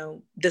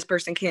 this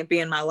person can't be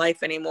in my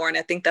life anymore. And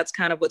I think that's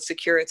kind of what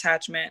secure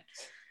attachment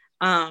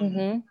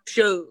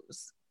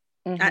shows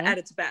at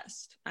its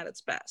best.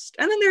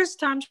 And then there's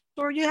times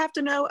where you have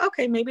to know,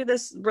 okay, maybe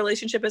this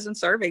relationship isn't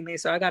serving me,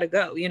 so I got to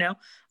go,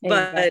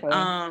 Exactly.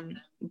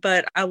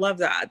 But I love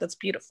that. That's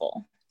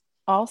beautiful.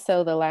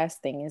 Also, the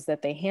last thing is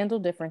that they handle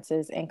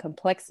differences and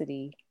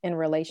complexity in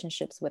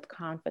relationships with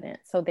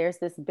confidence. So there's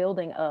this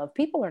building of,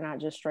 people are not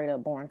just straight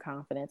up born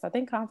confidence. I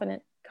think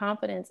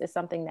confidence is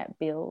something that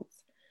builds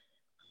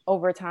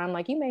over time.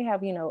 Like, you may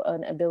have,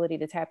 an ability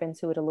to tap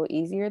into it a little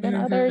easier than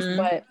others,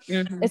 but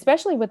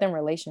especially within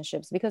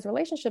relationships, because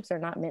relationships are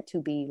not meant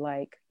to be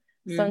like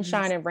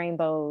sunshine and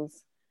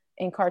rainbows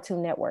in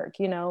Cartoon Network,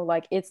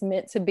 like it's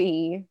meant to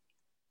be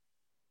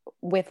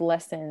with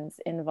lessons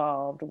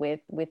involved,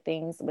 with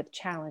things, with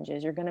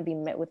challenges. You're going to be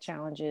met with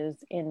challenges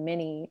in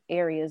many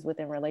areas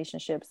within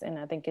relationships. And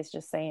I think it's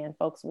just saying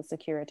folks with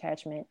secure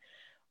attachment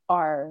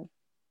are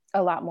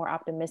a lot more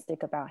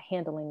optimistic about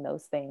handling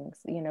those things.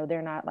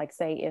 They're not like,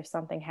 say, if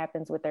something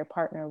happens with their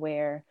partner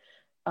where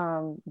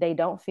they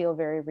don't feel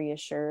very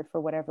reassured for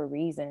whatever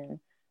reason,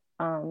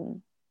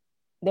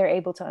 they're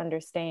able to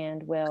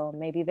understand, well,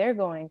 maybe they're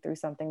going through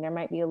something. There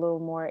might be a little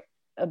more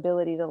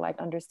ability to like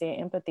understand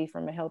empathy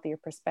from a healthier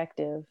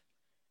perspective.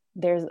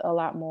 There's a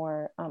lot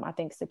more, I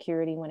think,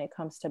 security when it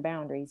comes to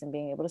boundaries and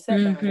being able to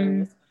set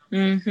boundaries.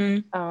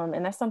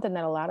 And that's something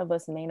that a lot of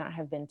us may not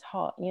have been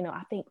taught.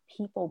 I think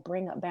people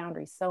bring up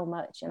boundaries so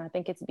much, and I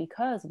think it's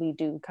because we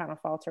do kind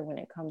of falter when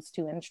it comes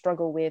to and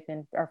struggle with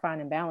and are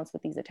finding balance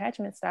with these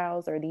attachment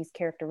styles or these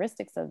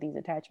characteristics of these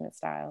attachment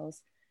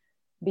styles,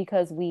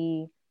 because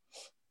the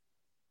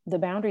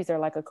boundaries are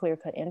like a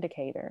clear-cut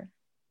indicator.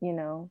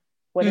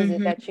 What is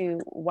it that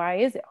why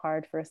is it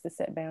hard for us to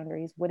set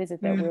boundaries? What is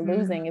it that we're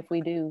losing if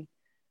we do?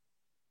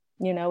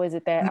 Is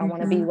it that I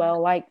want to be well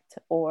liked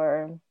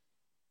or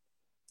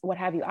what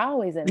have you? I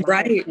always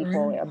admire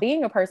people.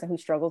 Being a person who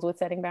struggles with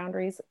setting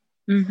boundaries,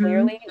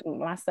 clearly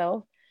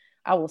myself,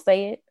 I will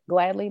say it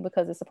gladly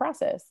because it's a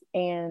process.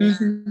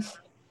 And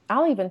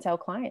I'll even tell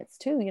clients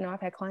too,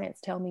 I've had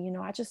clients tell me,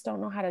 I just don't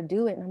know how to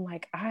do it. And I'm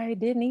like, I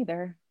didn't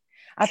either.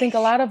 I think a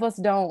lot of us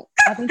don't.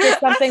 I think it's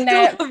something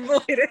that,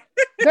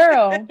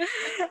 girl,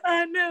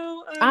 I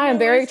know. I am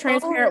very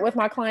transparent with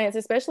my clients,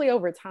 especially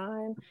over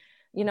time.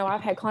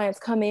 I've had clients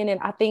come in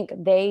and I think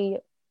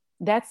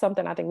that's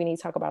something I think we need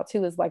to talk about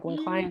too, is like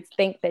when clients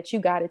think that you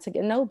got it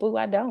together. No, boo,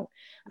 I don't.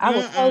 I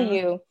will tell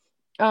you,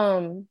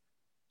 I'm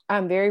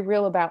very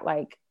real about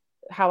like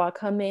how I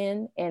come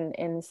in and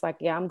it's like,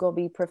 yeah, I'm going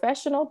to be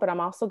professional, but I'm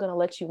also going to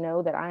let you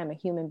know that I am a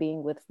human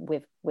being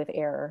with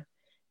error.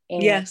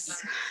 And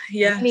yes.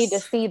 You need to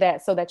see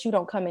that so that you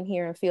don't come in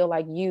here and feel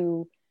like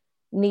you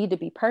need to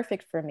be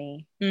perfect for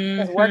me,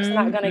 because work's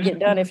not going to get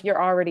done if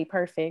you're already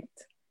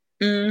perfect.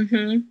 If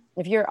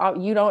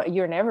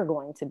you're never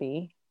going to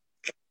be.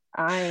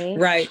 I ain't,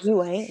 right.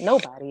 You ain't,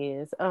 nobody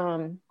is.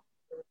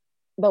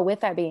 But with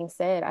that being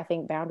said, I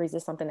think boundaries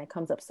is something that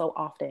comes up so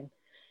often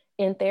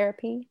in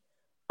therapy.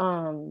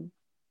 When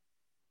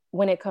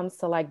it comes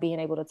to like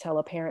being able to tell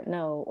a parent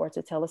no, or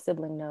to tell a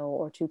sibling no,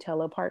 or to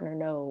tell a partner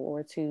no,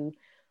 or to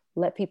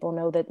let people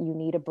know that you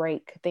need a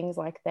break, things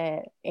like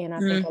that. And I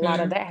think a lot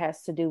of that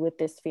has to do with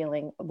this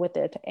feeling, with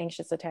the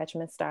anxious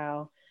attachment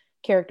style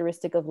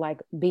characteristic of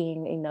like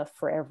being enough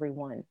for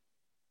everyone.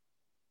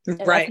 And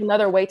right. That's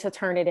another way to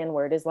turn it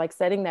inward, is like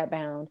setting that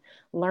bound,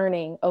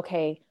 learning,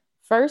 okay,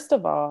 first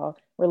of all,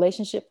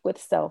 relationship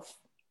with self,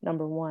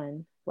 number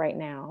one, right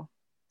now.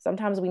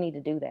 Sometimes we need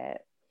to do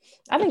that.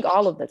 I think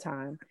all of the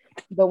time.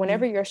 But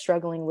whenever you're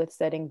struggling with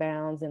setting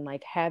bounds and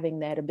like having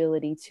that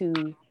ability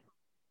to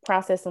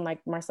process and,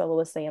 like Marcella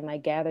was saying,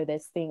 like gather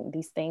these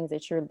things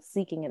that you're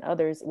seeking in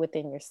others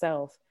within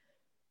yourself,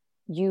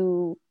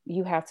 you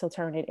have to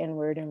turn it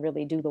inward and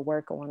really do the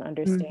work on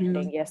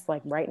understanding, yes,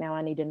 like right now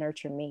I need to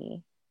nurture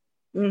me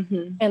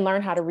and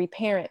learn how to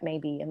reparent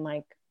maybe, and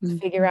like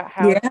figure out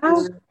how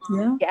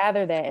to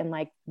gather that and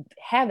like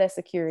have that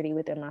security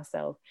within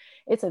myself.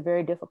 It's a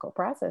very difficult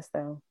process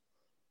though.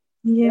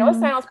 You know, it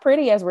sounds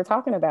pretty as we're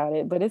talking about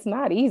it, but it's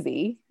not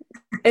easy.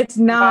 It's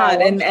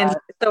not. And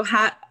so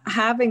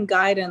having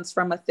guidance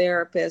from a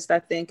therapist, I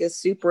think, is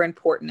super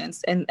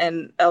important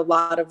and a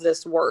lot of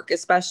this work,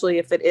 especially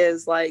if it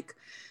is like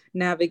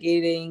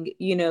navigating,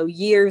 you know,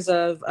 years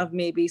of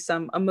maybe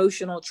some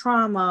emotional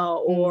trauma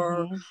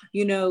or,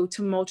 you know,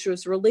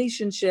 tumultuous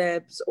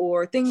relationships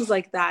or things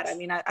like that. I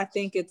mean, I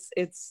think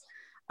it's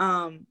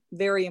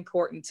very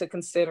important to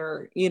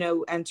consider, you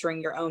know,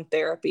 entering your own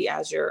therapy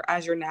as you're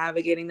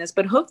navigating this.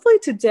 But hopefully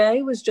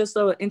today was just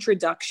an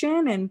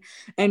introduction,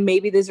 and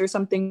maybe these are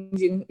some things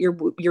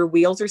your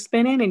wheels are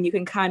spinning, and you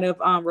can kind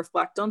of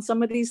reflect on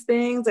some of these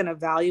things and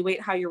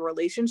evaluate how your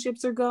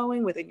relationships are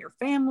going within your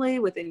family,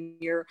 within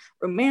your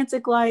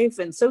romantic life,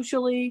 and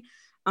socially.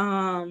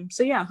 So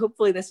yeah,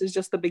 hopefully this is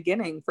just the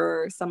beginning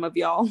for some of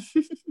y'all.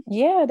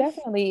 Yeah,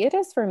 definitely. It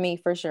is for me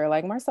for sure.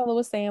 Like Marcella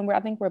was saying, I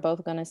think we're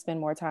both going to spend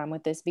more time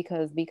with this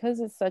because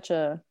it's such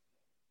a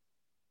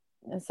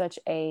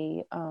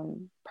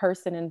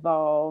person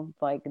involved,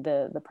 like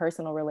the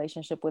personal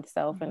relationship with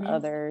self and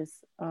others.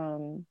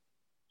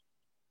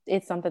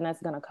 It's something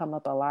that's going to come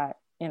up a lot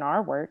in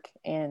our work,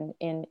 and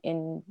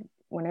in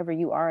whenever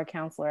you are a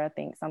counselor. I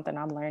think something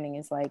I'm learning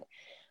is like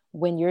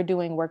when you're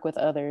doing work with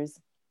others,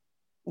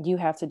 you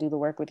have to do the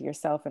work with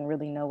yourself and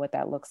really know what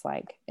that looks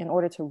like in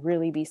order to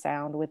really be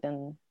sound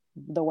within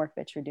the work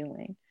that you're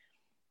doing.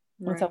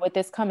 Right. And so with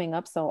this coming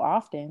up so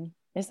often,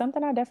 it's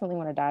something I definitely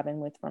want to dive in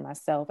with for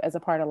myself as a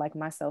part of like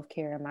my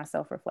self-care and my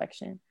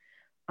self-reflection.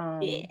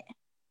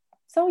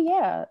 So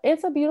yeah,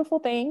 it's a beautiful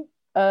thing.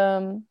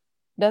 Doesn't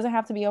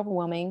have to be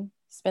overwhelming.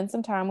 Spend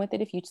some time with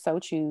it if you so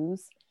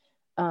choose.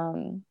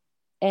 And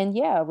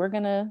yeah, we're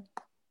going to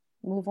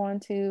move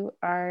on to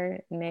our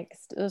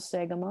next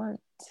segment.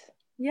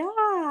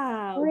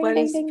 Yeah, what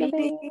is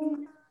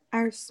feeding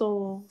our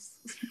souls?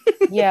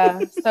 Yeah.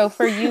 So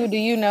for you, do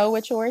you know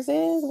what yours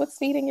is? What's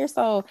feeding your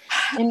soul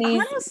in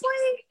these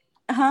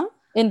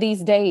in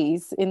these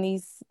days?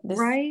 This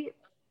right?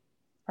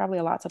 Probably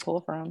a lot to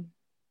pull from.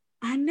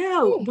 I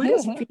know. What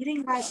is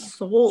feeding my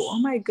soul? Oh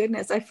my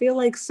goodness. I feel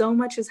like so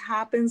much has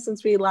happened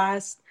since we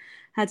last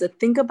had to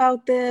think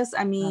about this.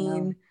 I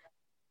mean,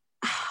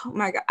 oh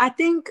my God. I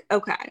think,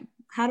 okay,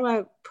 how do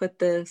I put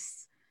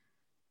this?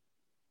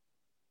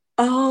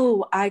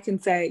 Oh, I can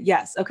say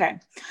yes. Okay.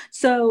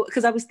 So,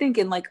 because I was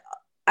thinking, like,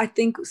 I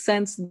think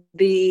since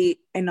the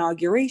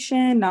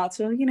inauguration, not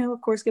to, you know,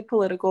 of course, get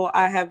political,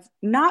 I have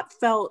not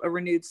felt a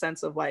renewed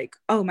sense of like,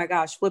 oh my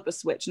gosh, flip a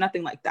switch,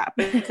 nothing like that.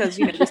 Because,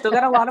 you know, we still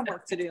got a lot of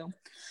work to do.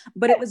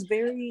 But it was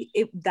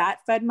that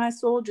fed my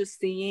soul, just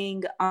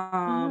seeing,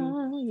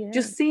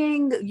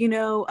 you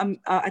know,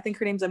 I think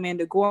her name's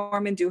Amanda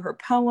Gorman do her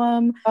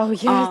poem. Oh,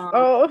 yes.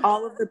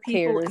 All of the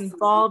people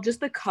involved, just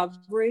the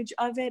coverage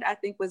of it, I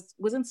think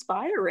was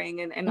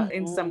inspiring and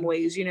in some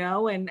ways, you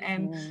know, and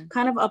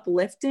kind of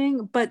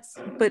uplifting. But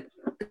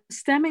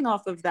stemming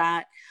off of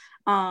that,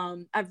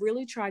 I've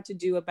really tried to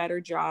do a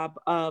better job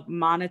of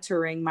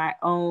monitoring my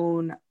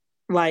own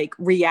like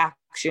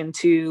reaction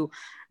to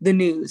the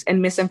news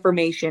and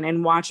misinformation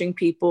and watching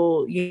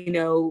people, you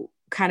know,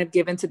 kind of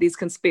give into these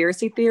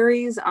conspiracy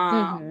theories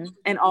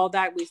and all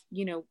that.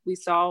 We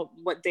saw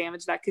what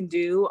damage that can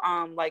do,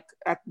 like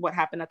what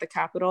happened at the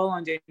Capitol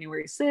on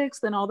January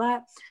 6th and all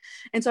that.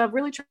 And so I've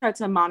really tried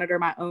to monitor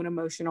my own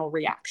emotional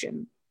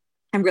reaction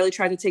and really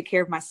try to take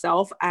care of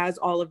myself as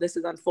all of this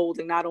is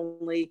unfolding, not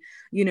only,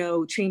 you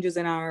know, changes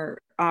in our,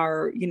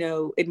 you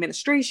know,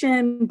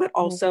 administration, but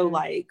also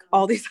like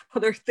all these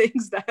other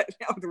things that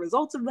are the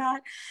results of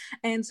that.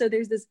 And so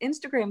there's this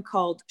Instagram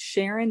called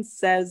Sharon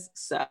Says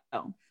So.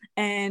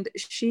 And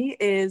she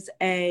was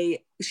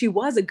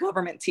a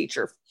government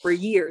teacher for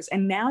years.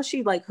 And now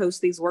she like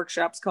hosts these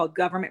workshops called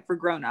Government for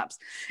Grownups.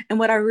 And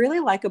what I really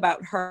like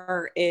about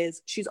her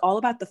is she's all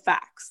about the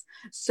facts.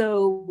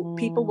 So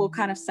people will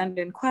kind of send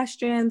in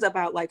questions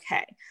about like,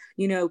 hey,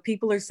 you know,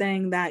 people are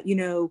saying that, you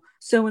know,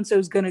 so-and-so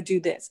is going to do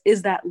this.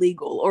 Is that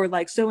legal? Or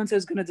like so-and-so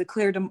is going to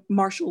declare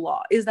martial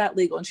law. Is that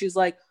legal? And she's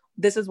like,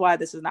 this is why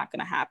this is not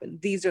going to happen.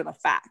 These are the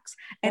facts.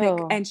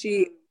 And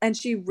she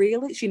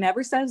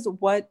never says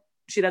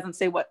she doesn't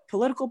say what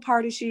political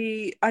party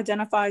she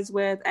identifies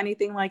with,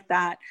 anything like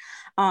that.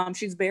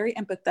 She's very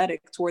empathetic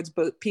towards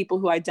both people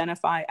who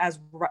identify as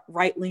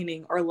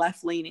right-leaning or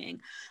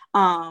left-leaning.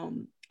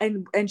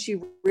 And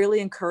she really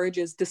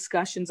encourages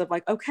discussions of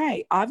like,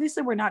 okay,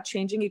 obviously we're not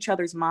changing each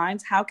other's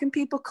minds. How can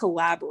people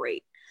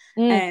collaborate?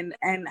 And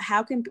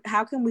how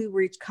can we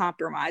reach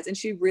compromise? And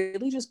she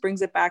really just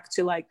brings it back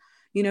to like,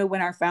 you know,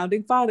 when our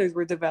founding fathers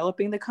were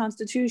developing the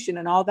Constitution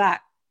and all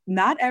that,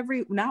 not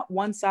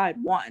one side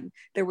won.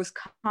 There was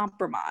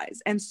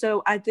compromise. And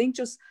so I think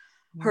just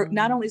her,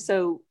 not only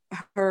so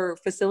her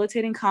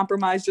facilitating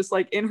compromise, just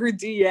like in her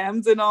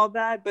DMs and all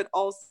that, but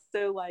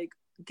also like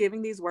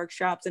giving these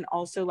workshops and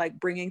also like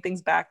bringing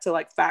things back to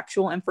like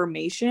factual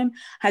information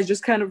has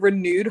just kind of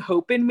renewed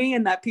hope in me,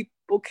 and that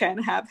people can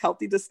have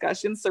healthy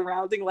discussions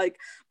surrounding like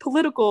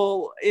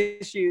political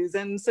issues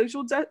and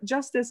social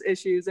justice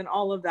issues and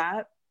all of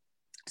that.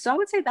 So I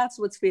would say that's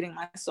what's feeding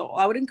my soul.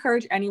 I would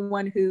encourage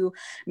anyone who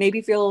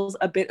maybe feels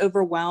a bit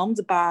overwhelmed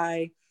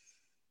by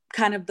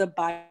kind of the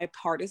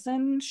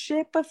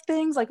bipartisanship of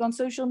things like on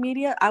social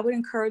media, I would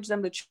encourage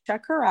them to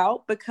check her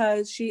out,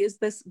 because she is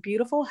this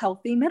beautiful,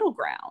 healthy middle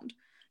ground.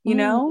 You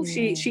know,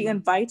 she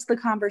invites the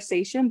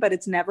conversation, but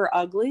it's never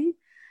ugly.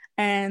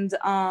 And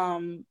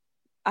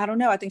I don't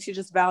know, I think she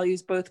just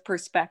values both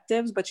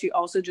perspectives, but she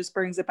also just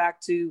brings it back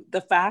to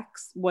the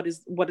facts. What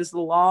is the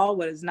law?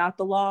 What is not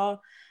the law?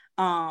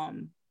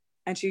 And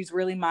she's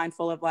really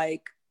mindful of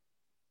like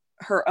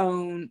her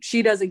own,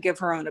 she doesn't give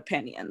her own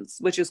opinions,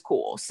 which is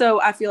cool.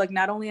 So I feel like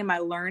not only am I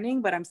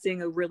learning, but I'm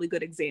seeing a really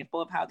good example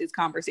of how these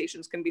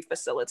conversations can be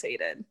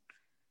facilitated.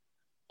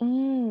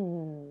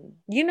 You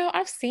know,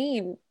 I've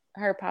seen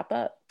her pop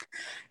up.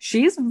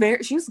 She's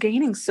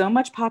gaining so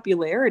much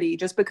popularity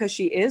just because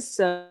she is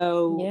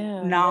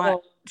so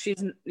not,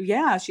 she's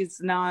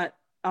not,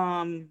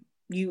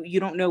 you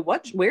don't know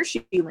where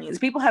she leans.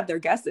 People have their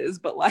guesses,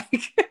 but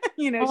like,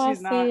 you know,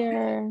 she's not.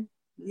 Her.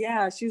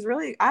 Yeah, she's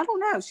really, I don't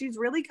know. She's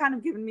really kind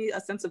of given me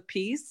a sense of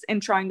peace in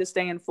trying to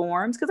stay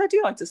informed, because I do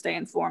like to stay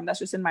informed. That's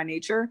just in my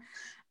nature.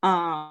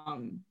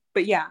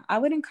 But yeah, I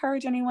would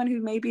encourage anyone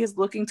who maybe is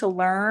looking to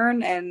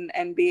learn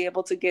and be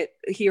able to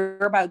hear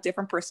about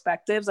different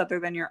perspectives other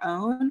than your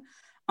own.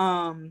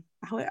 I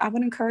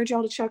would encourage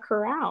y'all to check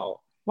her out.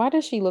 Why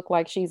does she look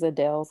like she's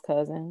Adele's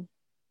cousin?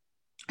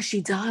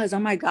 She does. Oh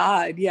my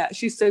God. Yeah,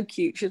 she's so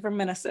cute. She's from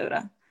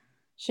Minnesota.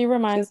 She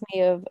reminds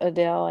me of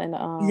Adele, and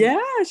yeah,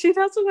 she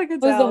does look like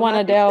Adele. Who's the one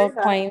Adele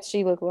claims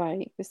she looked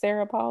like?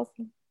 Sarah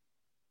Paulson?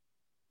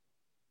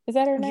 Is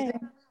that her name? Yeah.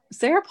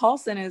 Sarah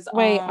Paulson is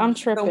I'm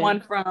tripping. The one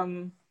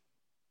from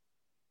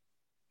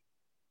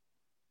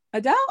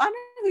Adele. I know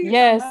who you're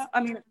talking about.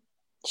 I mean,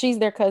 she's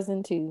their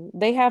cousin too.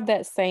 They have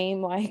that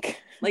same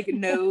like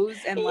nose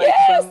and like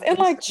bones, and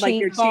like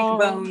your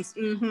cheekbones,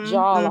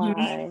 jawline.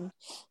 Mm-hmm.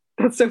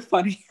 That's so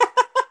funny.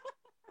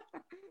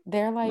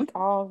 They're like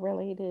all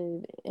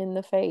related in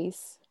the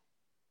face.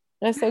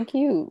 That's so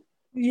cute.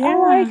 Yeah, I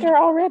like her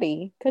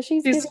already because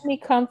she's giving me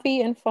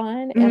comfy and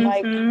fun, and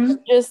like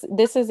just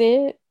this is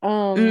it. I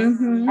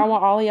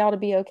want all of y'all to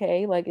be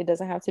okay. Like it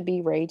doesn't have to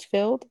be rage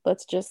filled.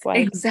 Let's just like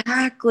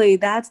exactly.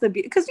 That's the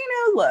because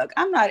look,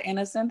 I'm not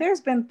innocent.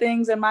 There's been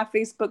things in my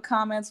Facebook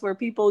comments where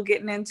people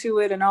getting into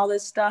it and all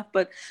this stuff,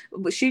 but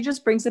she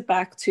just brings it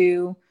back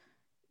to,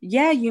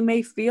 yeah, you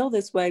may feel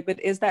this way, but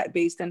is that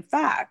based in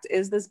fact?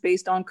 Is this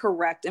based on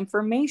correct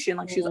information?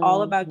 Like she's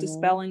all about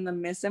dispelling the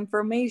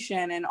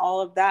misinformation and all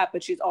of that,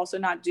 but she's also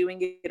not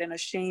doing it in a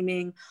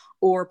shaming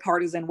or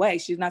partisan way.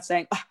 She's not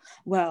saying, oh,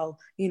 well,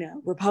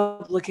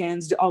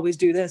 Republicans always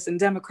do this and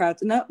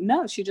Democrats.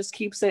 No, she just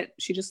keeps it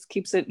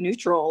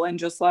neutral and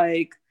just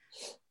like,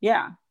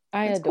 yeah.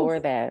 I adore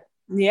that.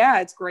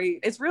 Yeah, it's great.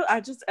 It's real.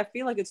 I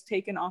feel like it's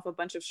taken off a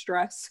bunch of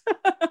stress.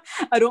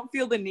 I don't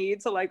feel the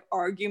need to like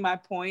argue my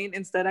point.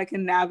 Instead, I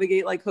can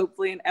navigate like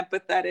hopefully an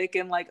empathetic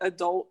and like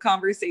adult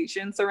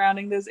conversation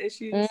surrounding those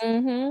issues.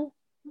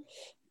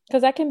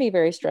 Because that can be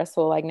very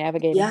stressful, like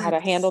navigating how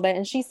to handle that.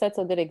 And she sets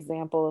a good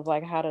example of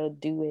like how to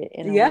do it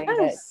in a way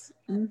that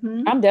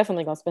I'm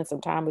definitely going to spend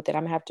some time with it.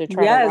 I'm going to have to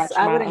try to watch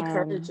I would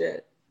encourage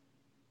it.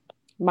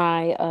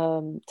 My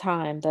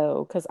time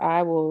though, because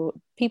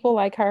people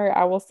like her,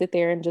 I will sit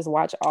there and just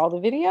watch all the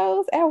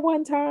videos at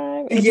one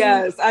time.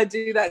 Yes, I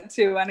do that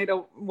too. I need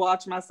to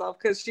watch myself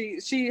because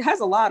she has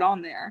a lot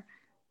on there.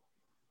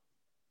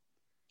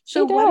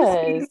 She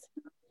does.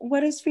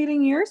 What is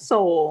feeding your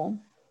soul?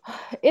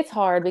 It's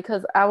hard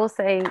because I will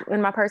say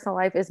in my personal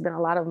life, it's been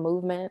a lot of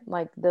movement.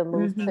 Like the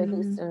move to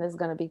Houston is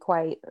going to be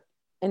quite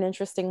an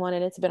interesting one,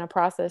 and it's been a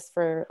process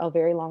for a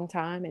very long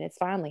time, and it's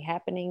finally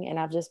happening, and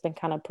I've just been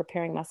kind of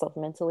preparing myself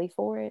mentally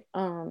for it.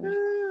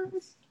 Mine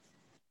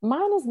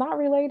is not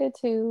related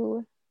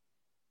to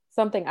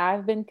something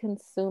I've been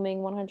consuming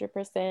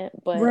 100%,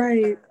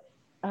 but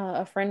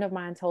a friend of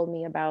mine told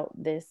me about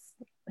this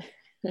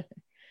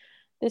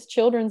this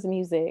children's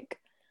music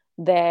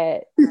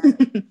that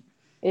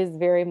is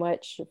very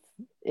much,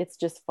 it's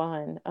just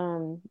fun.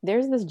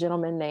 There's this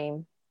gentleman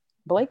named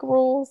Blake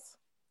Rules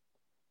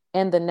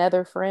and the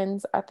Nether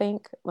Friends, I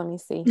think. Let me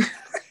see.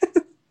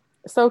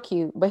 So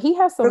cute. But he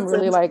has some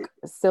really like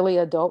silly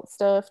adult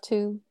stuff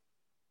too.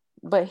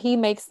 But he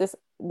makes this,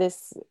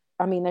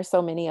 I mean, there's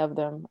so many of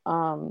them,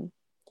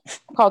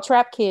 called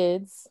Trap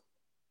Kids.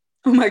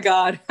 Oh my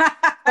God.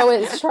 So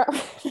it's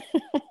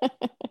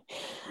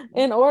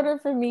in order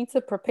for me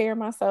to prepare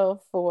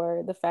myself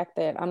for the fact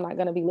that I'm not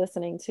going to be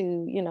listening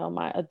to,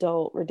 my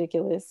adult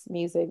ridiculous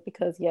music,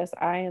 because yes,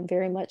 I am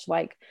very much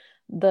like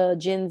the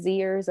Gen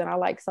Zers, and I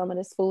like some of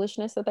this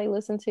foolishness that they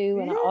listen to.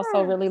 And I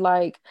also really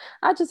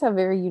I just have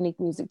very unique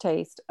music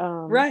taste.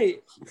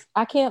 Right.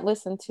 I can't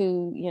listen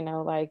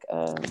to,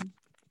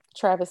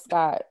 Travis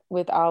Scott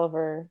with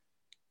Oliver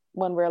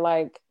when we're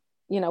like,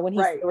 when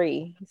he's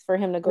 3, for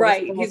him to go to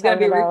school. He's going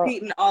to be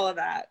repeating all of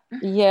that.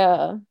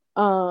 Yeah.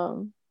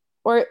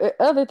 Or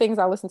other things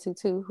I listen to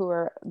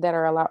too, that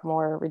are a lot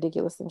more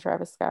ridiculous than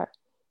Travis Scott.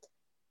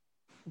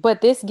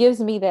 But this gives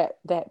me that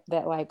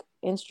like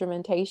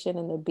instrumentation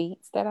and the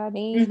beats that I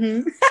need.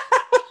 Mm-hmm.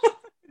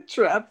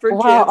 Trap for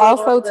while kids.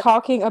 Also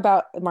talking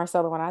about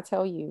Marcella, when I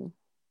tell you,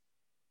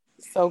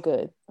 so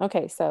good.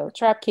 Okay, so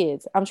Trap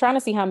Kids. I'm trying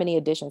to see how many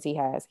editions he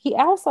has. He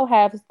also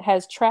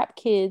has Trap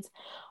Kids.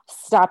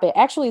 Stop it.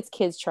 Actually, it's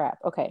Kids Trap.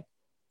 Okay.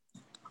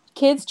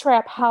 Kids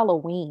Trap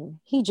Halloween.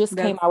 He just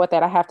came out with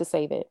that. I have to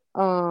save it.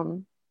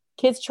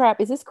 Kids Trap.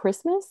 Is this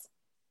Christmas?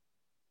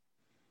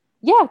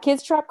 Yeah,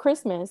 Kids Trap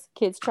Christmas.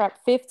 Kids Trap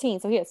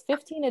 15. So he has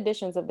 15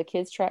 editions of the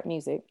Kids Trap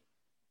music.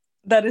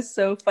 That is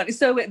so funny.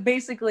 So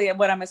basically,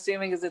 what I'm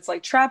assuming is it's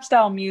like trap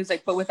style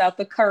music, but without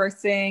the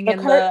cursing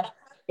the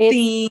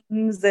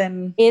themes,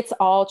 and it's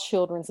all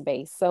children's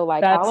based. So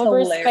like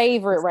Oliver's hilarious.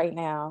 Favorite right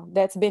now,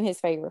 that's been his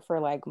favorite for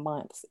like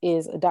months,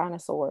 is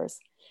Dinosaurs.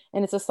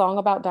 And it's a song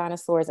about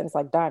dinosaurs, and it's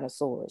like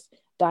dinosaurs,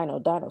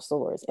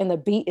 dinosaurs, and the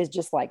beat is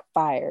just like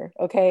fire.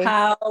 Okay,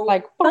 how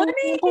like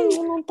funny.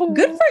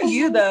 Good for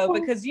you though,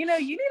 because you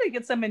need to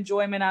get some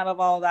enjoyment out of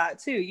all that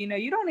too.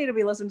 You don't need to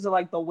be listening to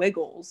like the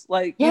Wiggles,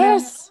 like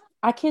yes.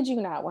 I kid you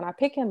not. When I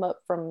pick him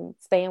up from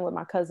staying with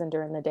my cousin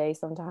during the day,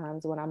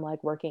 sometimes when I'm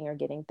like working or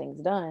getting things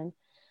done,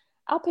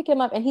 I'll pick him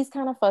up, and he's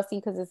kind of fussy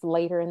because it's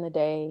later in the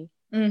day.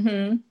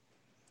 Mm-hmm.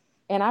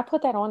 And I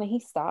put that on, and he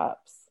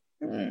stops.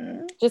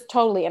 Just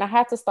totally. And I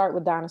had to start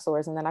with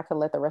dinosaurs, and then I could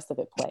let the rest of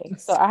it play.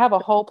 So I have a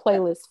whole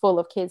playlist full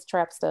of Kids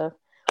Trap stuff,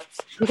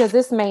 because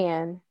this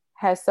man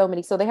has so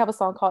many. So they have a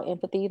song called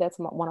Empathy. That's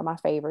one of my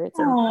favorites.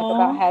 And it's like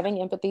about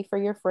having empathy for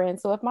your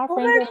friends. So if my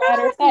friends are mad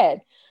or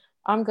sad,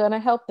 I'm going to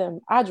help them.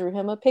 I drew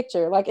him a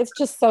picture. Like, it's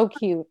just so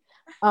cute.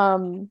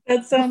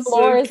 That sounds the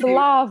floor so is cute.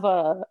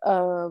 Lava.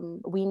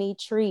 We need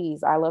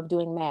trees. I love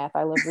doing math.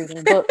 I love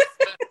reading books,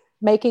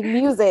 making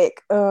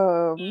music.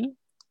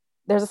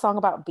 There's a song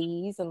about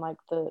bees and like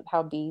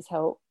how bees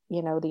help,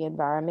 the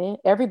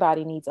environment.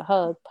 Everybody needs a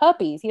hug.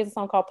 Puppies. He has a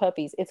song called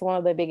Puppies. It's one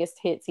of the biggest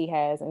hits he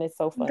has, and it's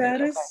so funny.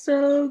 That is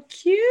so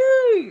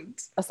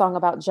cute. A song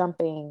about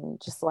jumping,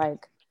 just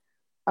like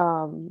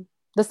the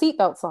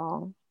seatbelt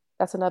song.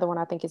 That's another one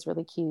I think is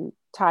really cute.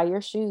 Tie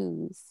your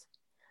shoes.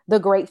 The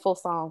Grateful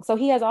song. So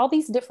he has all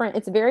these different,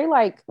 it's very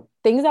like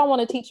things I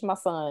want to teach my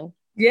son.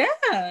 Yeah,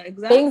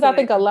 exactly. Things I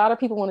think a lot of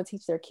people want to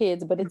teach their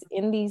kids, but it's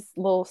in these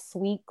little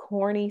sweet,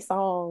 corny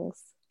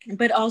songs.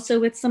 But also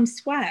with some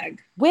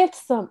swag. When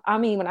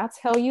I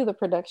tell you the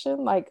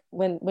production, like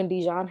when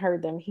Dijon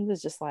heard them, he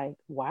was just like,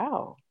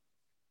 wow,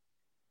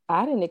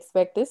 I didn't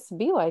expect this to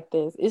be like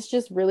this. It's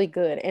just really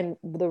good. And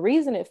the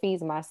reason it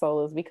feeds my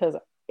soul is because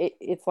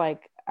it's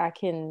like I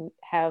can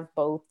have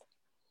both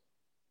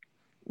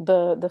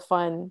the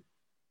fun,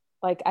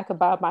 like I could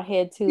bob my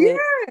head to it.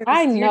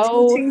 I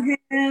know him,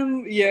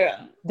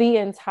 the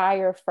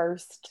entire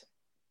first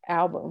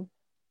album,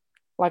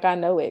 like I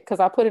know it because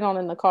I put it on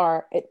in the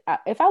car.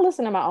 If I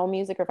listen to my own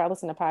music or if I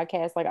listen to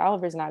podcasts, like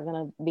Oliver's not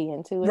gonna be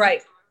into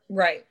it,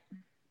 right.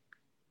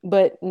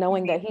 But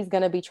knowing that he's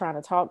gonna be trying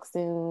to talk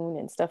soon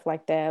and stuff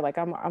like that, like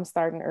I'm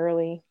starting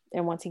early,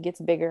 and once he gets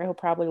bigger, he'll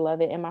probably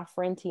love it. And my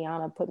friend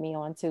Tiana put me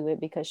onto it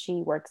because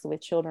she works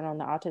with children on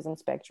the autism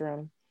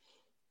spectrum.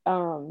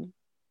 And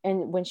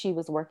when she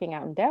was working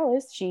out in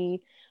Dallas,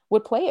 she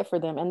would play it for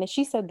them. And then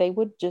she said they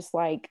would just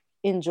like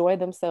enjoy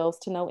themselves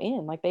to no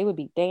end. Like they would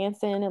be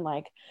dancing and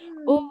like,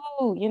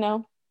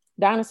 ooh,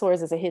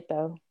 Dinosaurs is a hit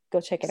though. Go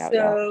check it out.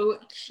 So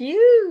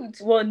cute.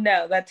 Well,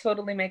 no, that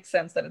totally makes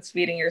sense that it's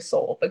feeding your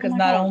soul because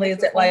not only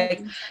is it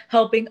like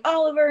helping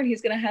Oliver and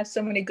he's going to have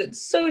so many good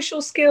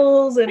social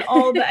skills and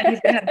all that. He's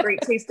going to have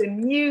great taste in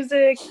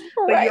music,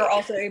 but you're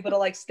also able to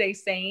like stay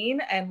sane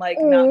and like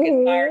not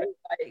get tired of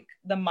like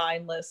the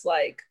mindless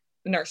like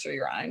nursery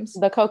rhymes.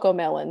 The Coco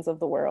Melons of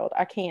the world.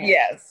 I can't.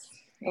 Yes.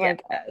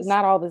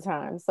 Not all the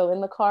time. So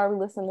in the car, we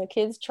listen to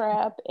Kids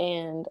Trap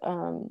and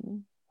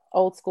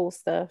old school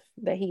stuff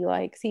that he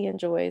likes. He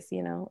enjoys,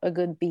 a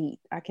good beat.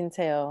 I can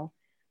tell.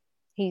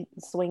 He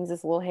swings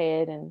his little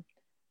head and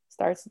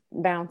starts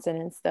bouncing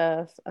and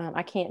stuff.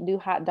 I can't do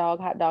hot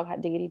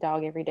diggity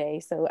dog every day.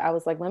 So I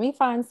was like, let me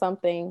find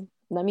something.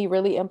 Let me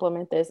really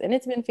implement this. And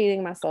it's been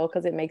feeding my soul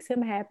because it makes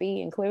him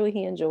happy. And clearly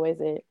he enjoys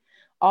it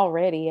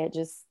already at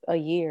just a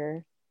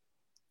year.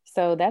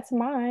 So that's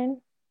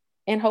mine.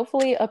 And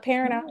hopefully a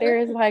parent out there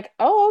is like,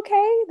 oh,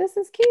 okay, this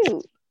is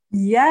cute.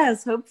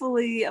 Yes,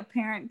 hopefully a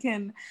parent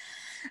can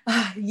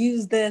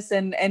use this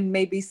and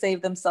maybe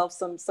save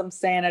themselves some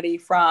sanity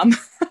from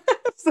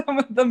some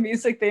of the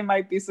music they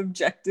might be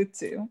subjected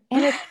to.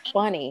 And it's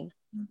funny.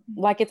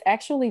 Like, it's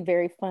actually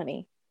very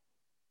funny.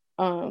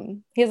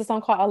 He has a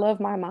song called I Love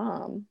My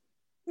Mom.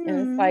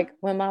 And it's like,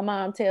 when my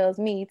mom tells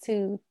me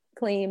to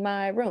clean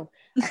my room,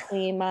 I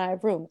clean my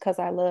room because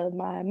I love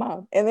my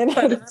mom. And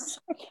then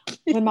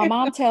when my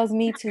mom tells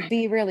me to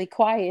be really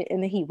quiet,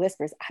 and then he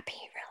whispers, I be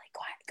really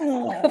quiet because I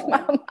love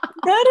my mom.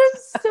 That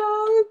is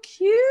so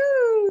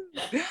cute.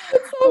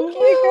 It's so cute.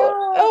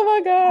 Oh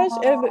my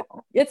gosh. And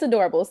it's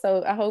adorable.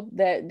 So I hope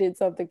that did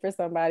something for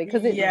somebody,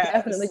 because it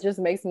definitely just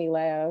makes me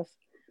laugh.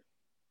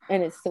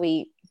 And it's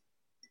sweet.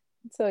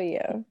 So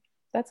yeah,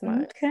 that's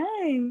mine.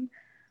 Okay.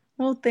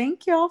 Well,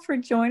 thank y'all for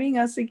joining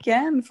us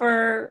again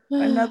for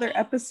another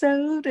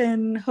episode,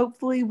 and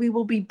hopefully we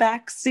will be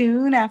back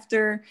soon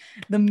after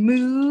the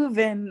move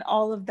and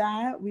all of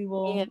that.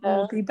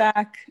 We'll be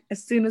back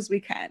as soon as we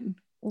can.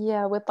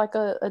 Yeah, with like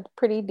a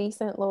pretty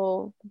decent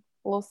little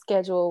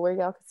schedule where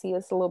y'all can see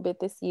us a little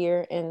bit this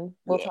year, and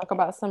we'll talk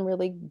about some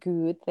really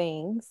good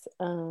things.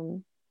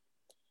 And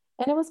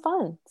it was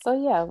fun. So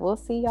yeah, we'll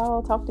see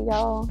y'all, talk to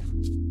y'all,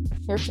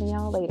 hear from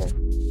y'all later.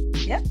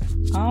 Yep.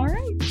 All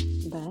right.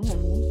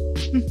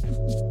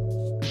 Bye.